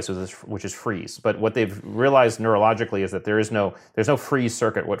third choice, which is freeze. But what they've realized neurologically is that there's no freeze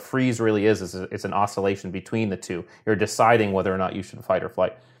circuit. What freeze really is it's an oscillation between the two. You're deciding whether or not you should fight or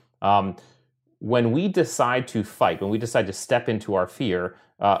flight. When we decide to fight, when we decide to step into our fear,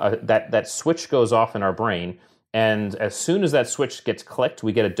 that switch goes off in our brain, and as soon as that switch gets clicked,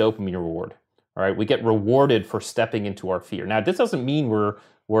 we get a dopamine reward. All right, we get rewarded for stepping into our fear. Now, this doesn't mean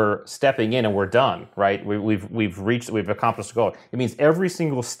we're stepping in and we're done, right? We've accomplished the goal. It means every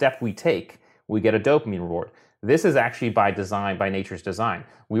single step we take, we get a dopamine reward. This is actually by design, by nature's design.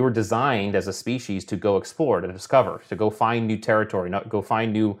 We were designed as a species to go explore, to discover, to go find new territory, go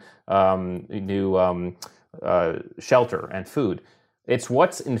find new shelter and food. It's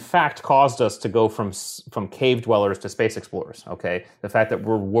what's in fact caused us to go from cave dwellers to space explorers. Okay, the fact that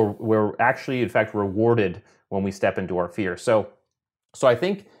we're actually in fact rewarded when we step into our fear. So I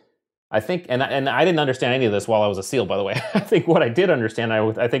think, and I didn't understand any of this while I was a SEAL, by the way. I think what I did understand,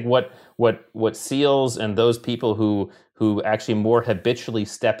 I think what SEALs and those people who actually more habitually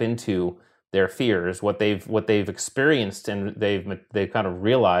step into their fears, what they've experienced and they've kind of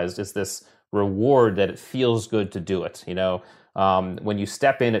realized is this reward that it feels good to do it. When you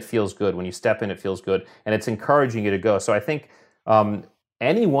step in, it feels good. When you step in, it feels good, and it's encouraging you to go. So I think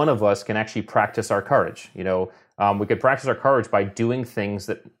any one of us can actually practice our courage. We could practice our courage by doing things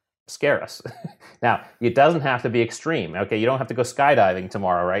that scare us. Now, it doesn't have to be extreme. Okay, you don't have to go skydiving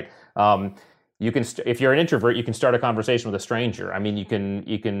tomorrow, right? You can, if you're an introvert, you can start a conversation with a stranger. I mean, you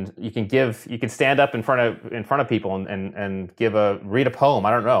can stand up in front of people and read a poem.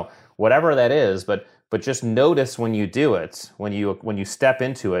 I don't know, whatever that is, but just notice when you do it, when you step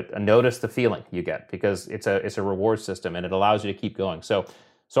into it, and notice the feeling you get, because it's a reward system and it allows you to keep going. So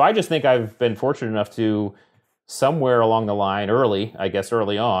I just think I've been fortunate enough to, somewhere along the line, early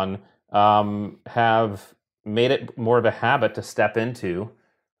on, have made it more of a habit to step into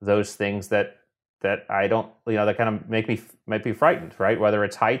those things that I don't, that kind of make me frightened, right? Whether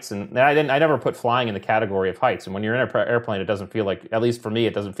it's heights, and I never put flying in the category of heights. And when you're in an airplane, it doesn't feel like, at least for me,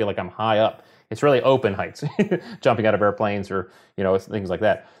 it doesn't feel like I'm high up. It's really open heights, jumping out of airplanes or things like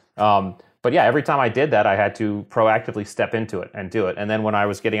that. But yeah, every time I did that, I had to proactively step into it and do it. And then when I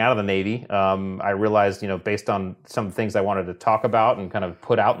was getting out of the Navy, I realized, based on some of the things I wanted to talk about and kind of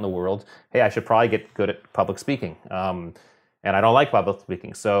put out in the world, hey, I should probably get good at public speaking. And I don't like public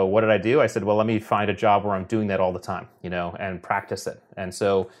speaking. So what did I do? I said, well, let me find a job where I'm doing that all the time, and practice it. And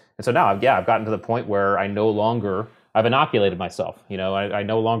so now, I've gotten to the point where I've inoculated myself. I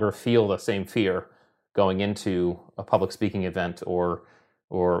no longer feel the same fear going into a public speaking event or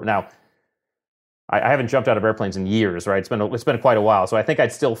now. I haven't jumped out of airplanes in years, right? It's been quite a while, so I think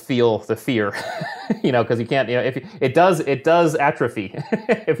I'd still feel the fear, because you can't. If it does atrophy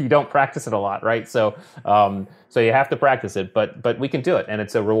if you don't practice it a lot, right? So you have to practice it, but we can do it, and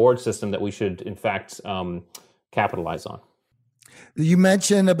it's a reward system that we should, in fact, capitalize on. You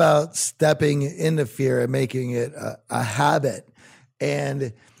mentioned about stepping into fear and making it a habit,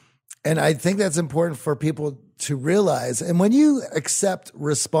 and I think that's important for people to realize. And when you accept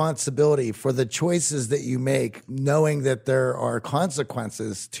responsibility for the choices that you make, knowing that there are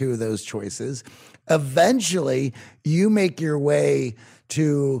consequences to those choices, eventually you make your way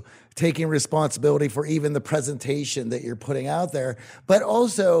to taking responsibility for even the presentation that you're putting out there. But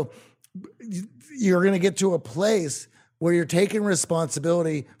also, you're going to get to a place where you're taking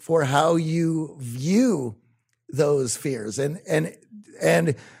responsibility for how you view those fears.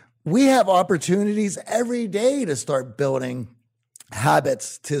 And we have opportunities every day to start building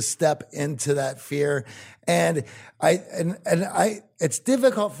habits to step into that fear. And it's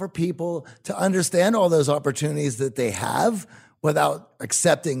difficult for people to understand all those opportunities that they have without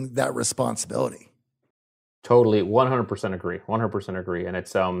accepting that responsibility. Totally, 100% agree. 100% agree. And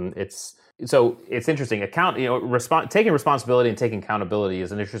it's interesting. Taking responsibility and taking accountability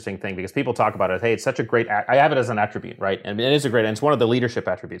is an interesting thing because people talk about it. Hey, it's such a great. I have it as an attribute, right? And it is a great. And it's one of the leadership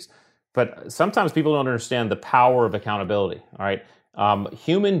attributes. But sometimes people don't understand the power of accountability. All right,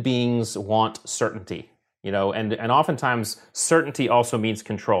 human beings want certainty. And oftentimes certainty also means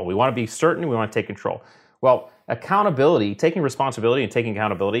control. We want to be certain. We want to take control. Well, accountability, taking responsibility and taking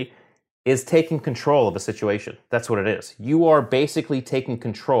accountability, is taking control of a situation. That's what it is. You are basically taking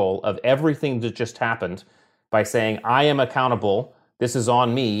control of everything that just happened by saying, I am accountable, this is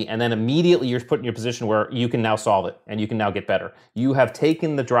on me, and then immediately you're put in your position where you can now solve it and you can now get better. You have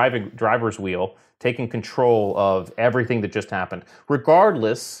taken the driver's wheel, taken control of everything that just happened,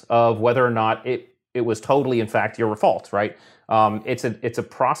 regardless of whether or not it was totally, in fact, your fault, right? It's a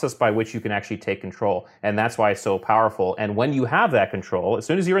process by which you can actually take control, and that's why it's so powerful. And when you have that control, as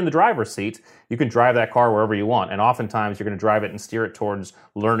soon as you're in the driver's seat, you can drive that car wherever you want. And oftentimes, you're going to drive it and steer it towards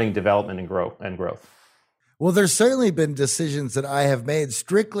learning, development, and growth. Well, there's certainly been decisions that I have made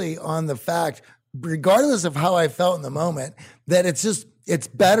strictly on the fact, regardless of how I felt in the moment, that it's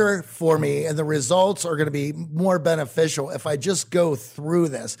better for me, and the results are going to be more beneficial if I just go through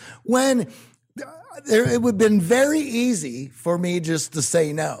this. It would have been very easy for me just to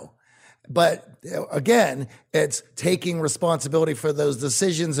say no. But again, it's taking responsibility for those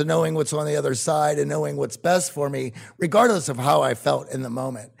decisions and knowing what's on the other side and knowing what's best for me, regardless of how I felt in the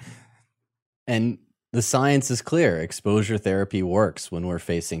moment. And the science is clear. Exposure therapy works when we're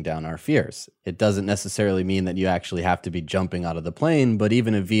facing down our fears. It doesn't necessarily mean that you actually have to be jumping out of the plane, but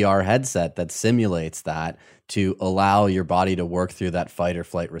even a VR headset that simulates that to allow your body to work through that fight or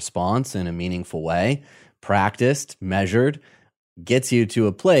flight response in a meaningful way, practiced, measured, gets you to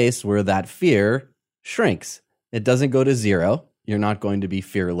a place where that fear shrinks. It doesn't go to zero. You're not going to be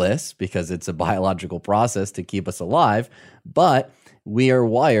fearless because it's a biological process to keep us alive, but we are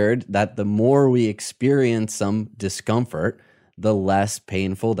wired that the more we experience some discomfort, the less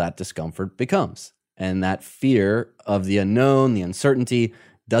painful that discomfort becomes. And that fear of the unknown, the uncertainty,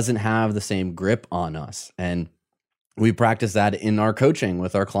 doesn't have the same grip on us. And we practice that in our coaching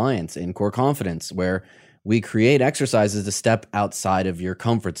with our clients in Core Confidence, where we create exercises to step outside of your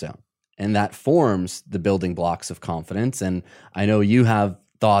comfort zone. And that forms the building blocks of confidence. And I know you have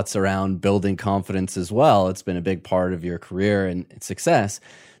thoughts around building confidence as well. It's been a big part of your career and success.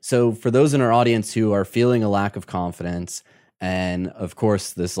 So for those in our audience who are feeling a lack of confidence, and of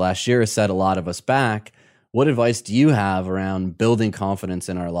course, this last year has set a lot of us back, what advice do you have around building confidence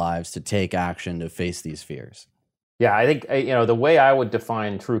in our lives to take action to face these fears? Yeah, I think the way I would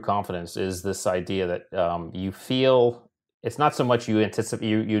define true confidence is this idea that you feel. It's not so much you anticipate,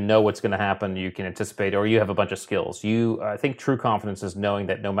 you know what's going to happen, you can anticipate, or you have a bunch of skills. I think true confidence is knowing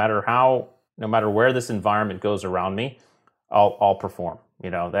that no matter where this environment goes around me, I'll perform.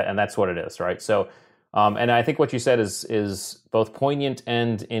 And that's what it is, right? So, and I think what you said is both poignant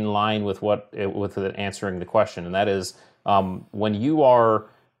and in line with answering the question, and that is when you are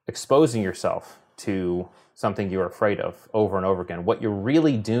exposing yourself to something you're afraid of over and over again, what you're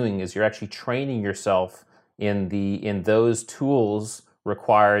really doing is you're actually training yourself in those tools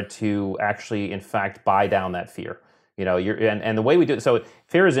required to actually, in fact, buy down that fear. And the way we do it. So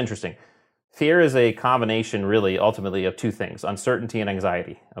fear is interesting. Fear is a combination, really, ultimately, of two things: uncertainty and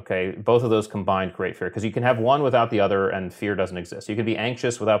anxiety. Okay, both of those combined create fear, because you can have one without the other, and fear doesn't exist. You can be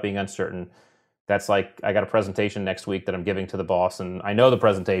anxious without being uncertain. That's like, I got a presentation next week that I'm giving to the boss, and I know the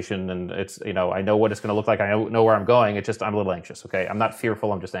presentation, and it's I know what it's going to look like. I know where I'm going. It's just I'm a little anxious. Okay, I'm not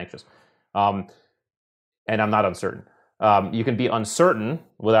fearful. I'm just anxious. And I'm not uncertain. You can be uncertain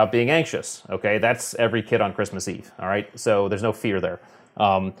without being anxious. Okay, that's every kid on Christmas Eve. All right, so there's no fear there.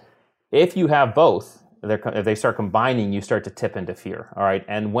 If you have both, if they start combining, you start to tip into fear. All right,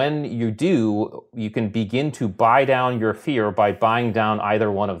 and when you do, you can begin to buy down your fear by buying down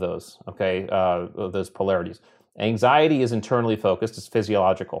either one of those. Okay, those polarities. Anxiety is internally focused; it's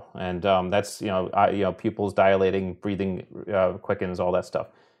physiological, and that's pupils dilating, breathing quickens, all that stuff.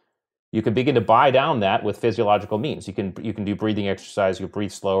 You can begin to buy down that with physiological means. You can do breathing exercise. You can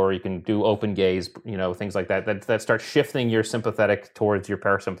breathe slower. You can do open gaze. Things like that. That start shifting your sympathetic towards your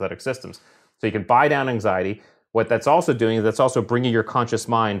parasympathetic systems. So you can buy down anxiety. What that's also doing is that's also bringing your conscious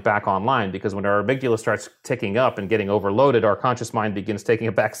mind back online, because when our amygdala starts ticking up and getting overloaded, our conscious mind begins taking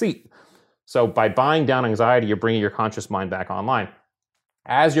a back seat. So by buying down anxiety, you're bringing your conscious mind back online.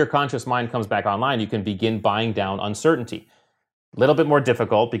 As your conscious mind comes back online, you can begin buying down uncertainty. A little bit more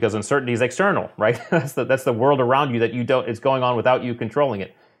difficult because uncertainty is external, right? That's the world around you that it's going on without you controlling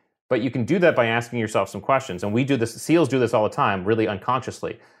it. But you can do that by asking yourself some questions. And we do this, SEALs do this all the time, really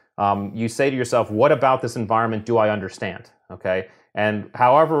unconsciously. You say to yourself, what about this environment do I understand? Okay. And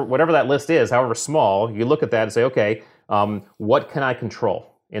whatever that list is, however small, you look at that and say, okay, what can I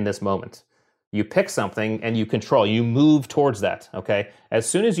control in this moment? You pick something and you move towards that. Okay. As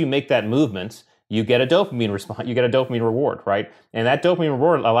soon as you make that movement, you get a dopamine response, you get a dopamine reward, right? And that dopamine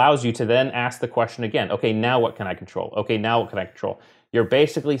reward allows you to then ask the question again, okay, now what can I control? Okay, now what can I control? You're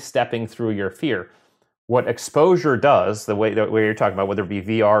basically stepping through your fear. What exposure does, the way you're talking about, whether it be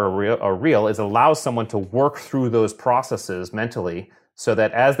VR or real, is allows someone to work through those processes mentally so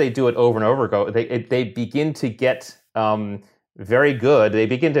that as they do it over and over again, they begin to get very good. They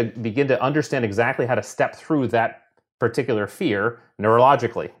begin to understand exactly how to step through that particular fear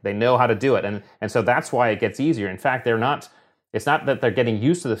neurologically. They know how to do it. And so that's why it gets easier. In fact, it's not that they're getting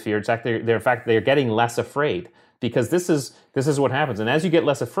used to the fear. It's that they're getting less afraid, because this is what happens. And as you get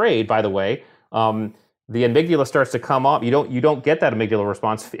less afraid, by the way, the amygdala starts to come up. You don't get that amygdala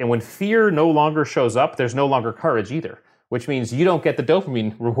response. And when fear no longer shows up, there's no longer courage either, which means you don't get the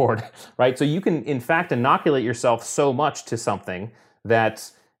dopamine reward, right? So you can, in fact, inoculate yourself so much to something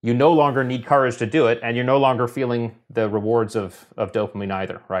that you no longer need courage to do it, and you're no longer feeling the rewards of dopamine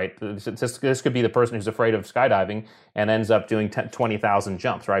either, right? This could be the person who's afraid of skydiving and ends up doing 20,000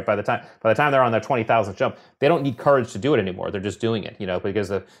 jumps, right? By the time they're on their 20,000th jump, they don't need courage to do it anymore. They're just doing it, because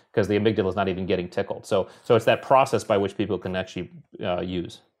the amygdala is not even getting tickled. So it's that process by which people can actually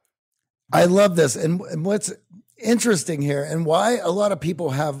use. I love this, and what's interesting here, and why a lot of people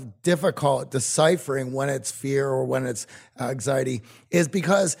have difficult deciphering when it's fear or when it's anxiety, is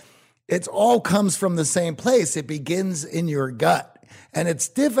because it all comes from the same place. It begins in your gut, and it's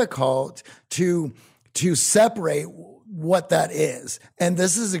difficult to separate what that is. And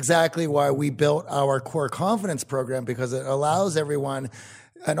this is exactly why we built our core confidence program, because it allows everyone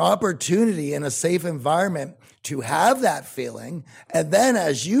an opportunity in a safe environment to have that feeling. And then,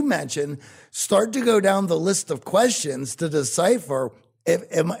 as you mentioned, start to go down the list of questions to decipher,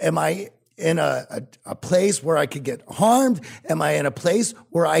 am I in a place where I could get harmed? Am I in a place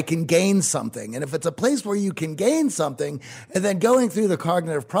where I can gain something? And if it's a place where you can gain something, and then going through the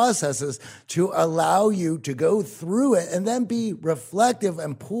cognitive processes to allow you to go through it and then be reflective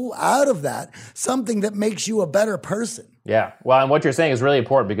and pull out of that something that makes you a better person. Yeah, well, and what you're saying is really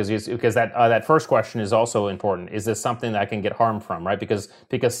important because that first question is also important. Is this something that I can get harmed from, right? Because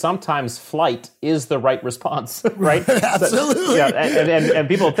sometimes flight is the right response, right? Absolutely. And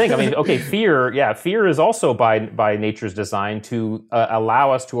people think, okay, fear is also by nature's design to allow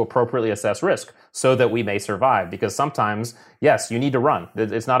us to appropriately assess risk so that we may survive. Because sometimes, yes, you need to run.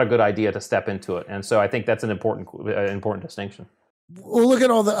 It's not a good idea to step into it, and so I think that's an important distinction. Well, look at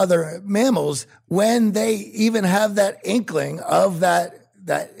all the other mammals. When they even have that inkling of that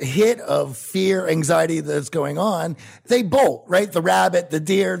hit of fear, anxiety that's going on, they bolt, right? The rabbit, the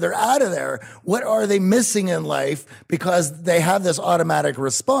deer, they're out of there. What are they missing in life because they have this automatic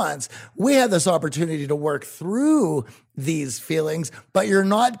response? We have this opportunity to work through these feelings, but you're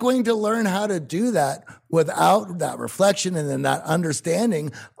not going to learn how to do that without that reflection and then that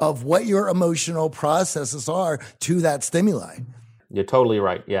understanding of what your emotional processes are to that stimuli. You're totally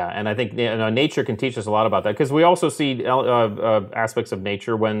right. Yeah. And I think nature can teach us a lot about that, because we also see aspects of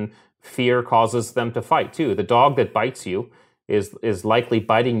nature when fear causes them to fight too. The dog that bites you is likely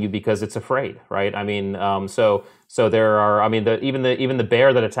biting you because it's afraid, right? So there are, even the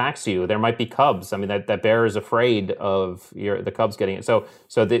bear that attacks you, there might be cubs. That bear is afraid of the cubs getting it. So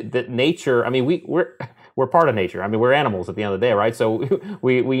the nature, we're part of nature. We're animals at the end of the day, right? So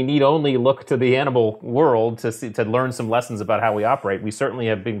we need only look to the animal world to learn some lessons about how we operate. We certainly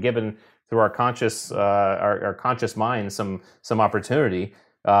have been given through our conscious our conscious minds some opportunity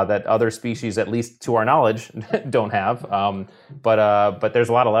that other species, at least to our knowledge, don't have. But there's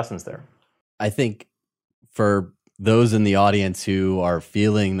a lot of lessons there. I think for those in the audience who are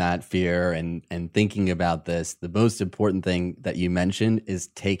feeling that fear and thinking about this, the most important thing that you mentioned is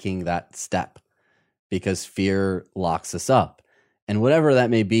taking that step, because fear locks us up. And whatever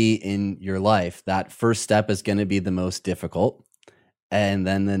that may be in your life, that first step is going to be the most difficult. And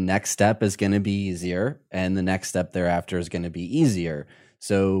then the next step is going to be easier. And the next step thereafter is going to be easier.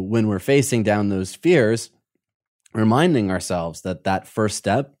 So when we're facing down those fears, reminding ourselves that first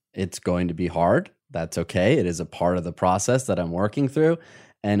step, it's going to be hard. That's okay. It is a part of the process that I'm working through.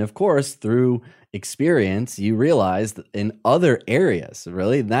 And of course, through experience, you realize that in other areas,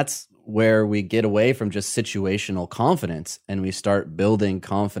 really, that's where we get away from just situational confidence and we start building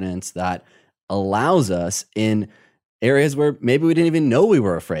confidence that allows us in areas where maybe we didn't even know we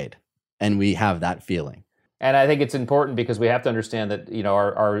were afraid, and we have that feeling. And I think it's important because we have to understand that, you know,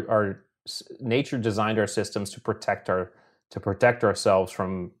 our nature designed our systems to protect ourselves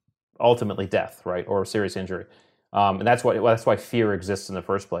from ultimately death, right, or serious injury, and that's why fear exists in the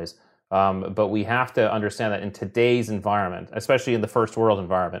first place. But we have to understand that in today's environment, especially in the first world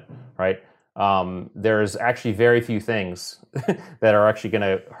environment, right, there's actually very few things that are actually going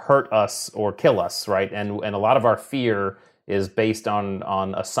to hurt us or kill us, right, and a lot of our fear is based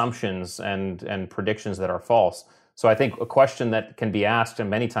on assumptions and predictions that are false. So I think a question that can be asked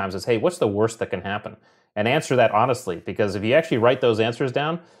many times is, hey, what's the worst that can happen? And answer that honestly, because if you actually write those answers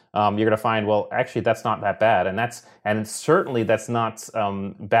down, you're going to find, well, actually, that's not that bad, and certainly that's not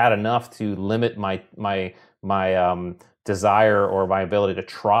bad enough to limit my desire or my ability to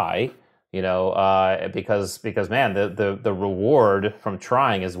try. You know, because man, the reward from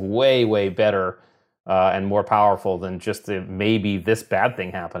trying is way better and more powerful than just maybe this bad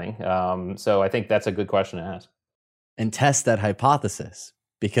thing happening. So I think that's a good question to ask. And test that hypothesis,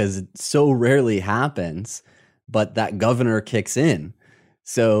 because it so rarely happens, but that governor kicks in.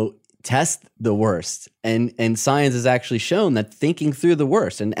 So test the worst. And science has actually shown that thinking through the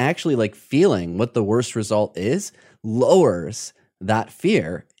worst and actually like feeling what the worst result is lowers that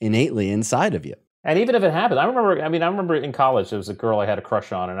fear innately inside of you. And even if it happens, I remember in college, there was a girl I had a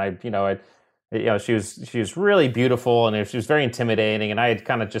crush on, and she was really beautiful, and she was very intimidating, and I had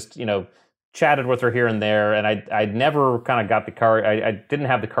kind of just, chatted with her here and there, and I'd never kind of got the courage. I didn't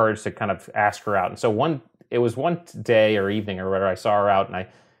have the courage to kind of ask her out. And so it was one day or evening or whatever, I saw her out, and I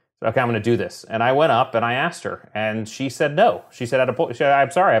said, okay, I'm going to do this. And I went up and I asked her, and she said no. She said, I'm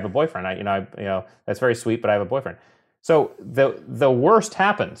sorry, I have a boyfriend. That's very sweet, but I have a boyfriend. So the worst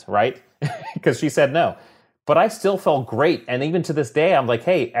happened, right? Because she said no. But I still felt great, and even to this day, I'm like,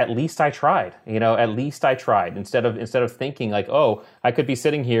 hey, at least I tried. At least I tried. Instead of thinking like, oh, I could be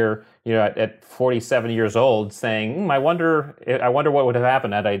sitting here, at 47 years old, saying, I wonder what would have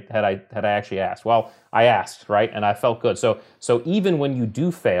happened had I actually asked. Well, I asked, right, and I felt good. So even when you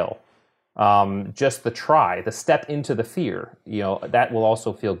do fail, just the try, the step into the fear, that will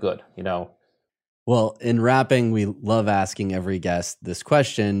also feel good. Well, in wrapping, we love asking every guest this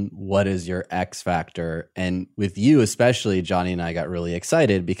question: what is your X factor? And with you especially, Johnny and I got really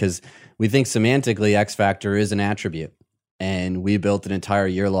excited because we think semantically X factor is an attribute. And we built an entire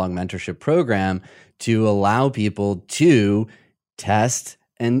year-long mentorship program to allow people to test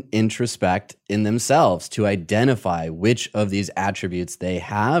and introspect in themselves to identify which of these attributes they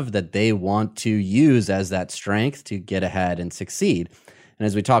have that they want to use as that strength to get ahead and succeed. And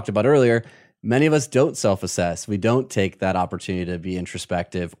as we talked about earlier, many of us don't self-assess. We don't take that opportunity to be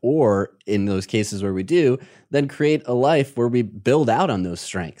introspective, or in those cases where we do, then create a life where we build out on those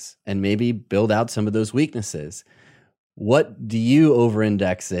strengths and maybe build out some of those weaknesses. What do you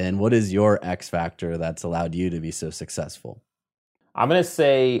over-index in? What is your X factor that's allowed you to be so successful? I'm going to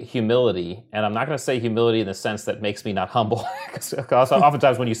say humility, and I'm not going to say humility in the sense that makes me not humble, because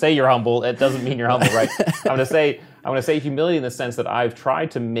oftentimes when you say you're humble, it doesn't mean you're humble, right? I'm going to say humility in the sense that I've tried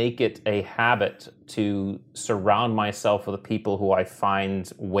to make it a habit to surround myself with the people who I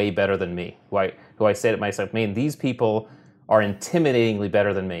find way better than me, who I say to myself, man, these people are intimidatingly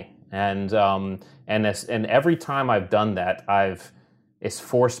better than me, and every time I've done that, it's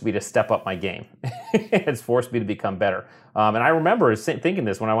forced me to step up my game. It's forced me to become better. And I remember thinking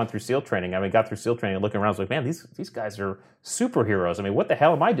this when I went through SEAL training. Got through SEAL training and looking around, I was like, man, these guys are superheroes. What the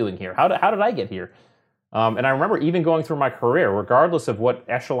hell am I doing here? How did I get here? And I remember even going through my career, regardless of what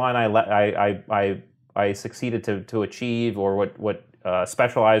echelon I succeeded to achieve, or what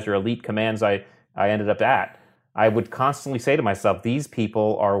specialized or elite commands I ended up at, I would constantly say to myself, these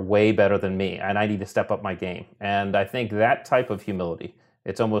people are way better than me, and I need to step up my game. And I think that type of humility,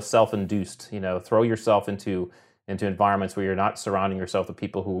 it's almost self-induced. Throw yourself into environments where you're not surrounding yourself with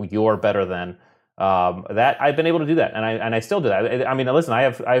people who you're better than. That I've been able to do that, and I still do that. Listen, I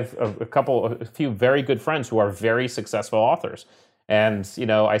have a few very good friends who are very successful authors, and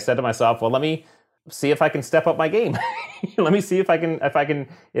I said to myself, well, let me see if I can step up my game. Let me see if I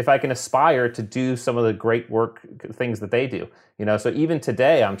can aspire to do some of the great work things that they do. So even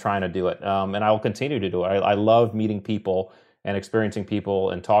today I'm trying to do it, and I will continue to do it. I love meeting people and experiencing people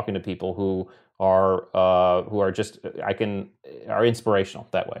and talking to people who are just are inspirational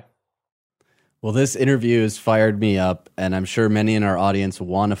that way. Well, this interview has fired me up, and I'm sure many in our audience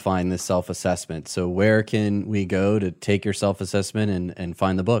want to find this self-assessment. So where can we go to take your self-assessment and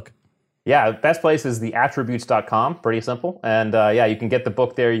find the book? Yeah, best place is theattributes.com. Pretty simple. And yeah, you can get the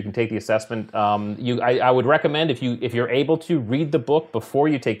book there. You can take the assessment. I would recommend if you're able to read the book before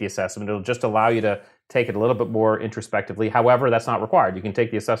you take the assessment. It'll just allow you to take it a little bit more introspectively. However, that's not required. You can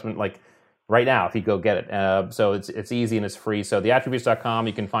take the assessment like right now if you go get it. So it's easy and it's free. So theattributes.com,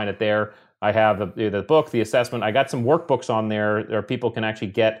 you can find it there. I have the book, the assessment. I got some workbooks on there that people can actually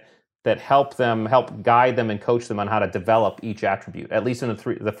get that help guide them and coach them on how to develop each attribute, at least in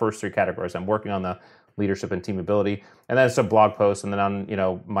the first three categories. I'm working on the leadership and team ability, and then some blog posts, and then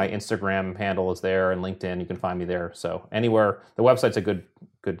on my Instagram handle is there, and LinkedIn, you can find me there. So anywhere, the website's a good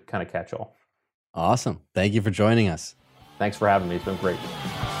kind of catch-all. Awesome. Thank you for joining us. Thanks for having me. It's been great.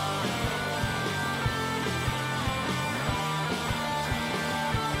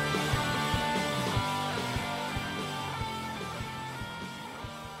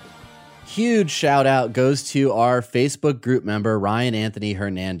 Huge shout out goes to our Facebook group member, Ryan Anthony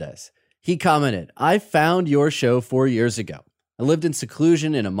Hernandez. He commented, "I found your show 4 years ago. I lived in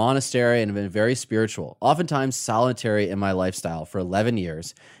seclusion in a monastery and have been very spiritual, oftentimes solitary in my lifestyle for 11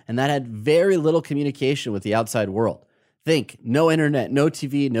 years, and that had very little communication with the outside world. Think, no internet, no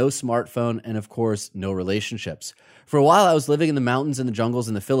TV, no smartphone, and of course, no relationships. For a while, I was living in the mountains and the jungles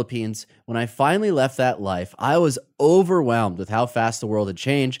in the Philippines. When I finally left that life, I was overwhelmed with how fast the world had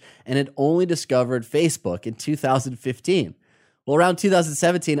changed and had only discovered Facebook in 2015. Well, around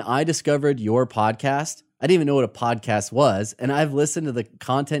 2017, I discovered your podcast. I didn't even know what a podcast was, and I've listened to the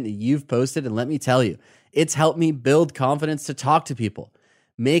content that you've posted, and let me tell you, it's helped me build confidence to talk to people,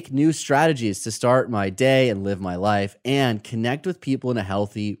 make new strategies to start my day and live my life, and connect with people in a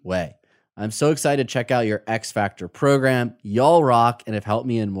healthy way. I'm so excited to check out your X Factor program. Y'all rock and have helped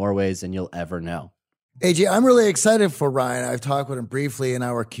me in more ways than you'll ever know." AJ, I'm really excited for Ryan. I've talked with him briefly in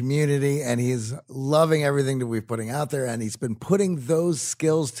our community, and he's loving everything that we're putting out there, and he's been putting those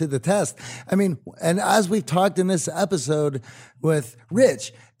skills to the test. I mean, and as we've talked in this episode with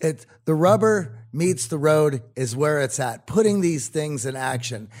Rich, it's the rubber meets the road is where it's at, putting these things in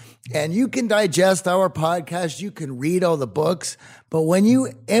action. And you can digest our podcast, you can read all the books, but when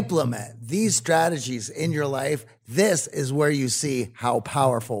you implement these strategies in your life, this is where you see how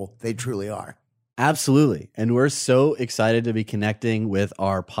powerful they truly are. Absolutely. And we're so excited to be connecting with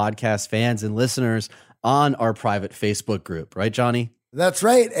our podcast fans and listeners on our private Facebook group. Right, Johnny? That's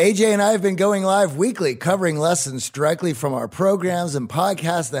right. AJ and I have been going live weekly, covering lessons directly from our programs and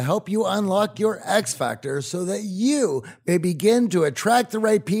podcasts that help you unlock your X Factor so that you may begin to attract the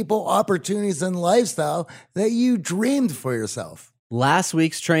right people, opportunities, and lifestyle that you dreamed for yourself. Last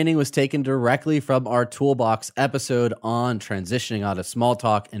week's training was taken directly from our Toolbox episode on transitioning out of small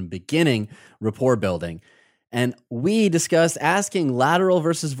talk and beginning rapport building. And we discussed asking lateral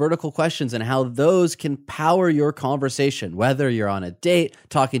versus vertical questions and how those can power your conversation, whether you're on a date,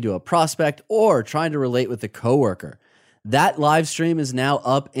 talking to a prospect, or trying to relate with a coworker. That live stream is now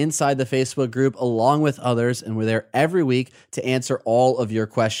up inside the Facebook group along with others, and we're there every week to answer all of your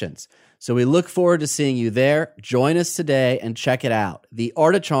questions. So we look forward to seeing you there. Join us today and check it out.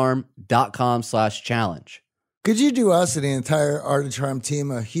 theartofcharm.com/challenge. Could you do us and the entire Art of Charm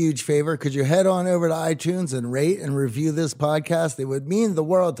team a huge favor? Could you head on over to iTunes and rate and review this podcast? It would mean the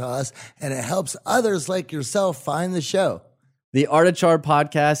world to us, and it helps others like yourself find the show. The Art of Charm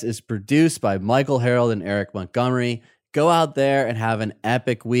podcast is produced by Michael Harold and Eric Montgomery. Go out there and have an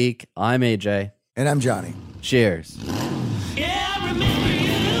epic week. I'm AJ. And I'm Johnny. Cheers. Yeah, I remember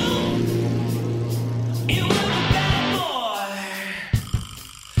you. You were a bad boy.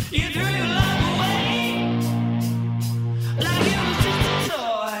 You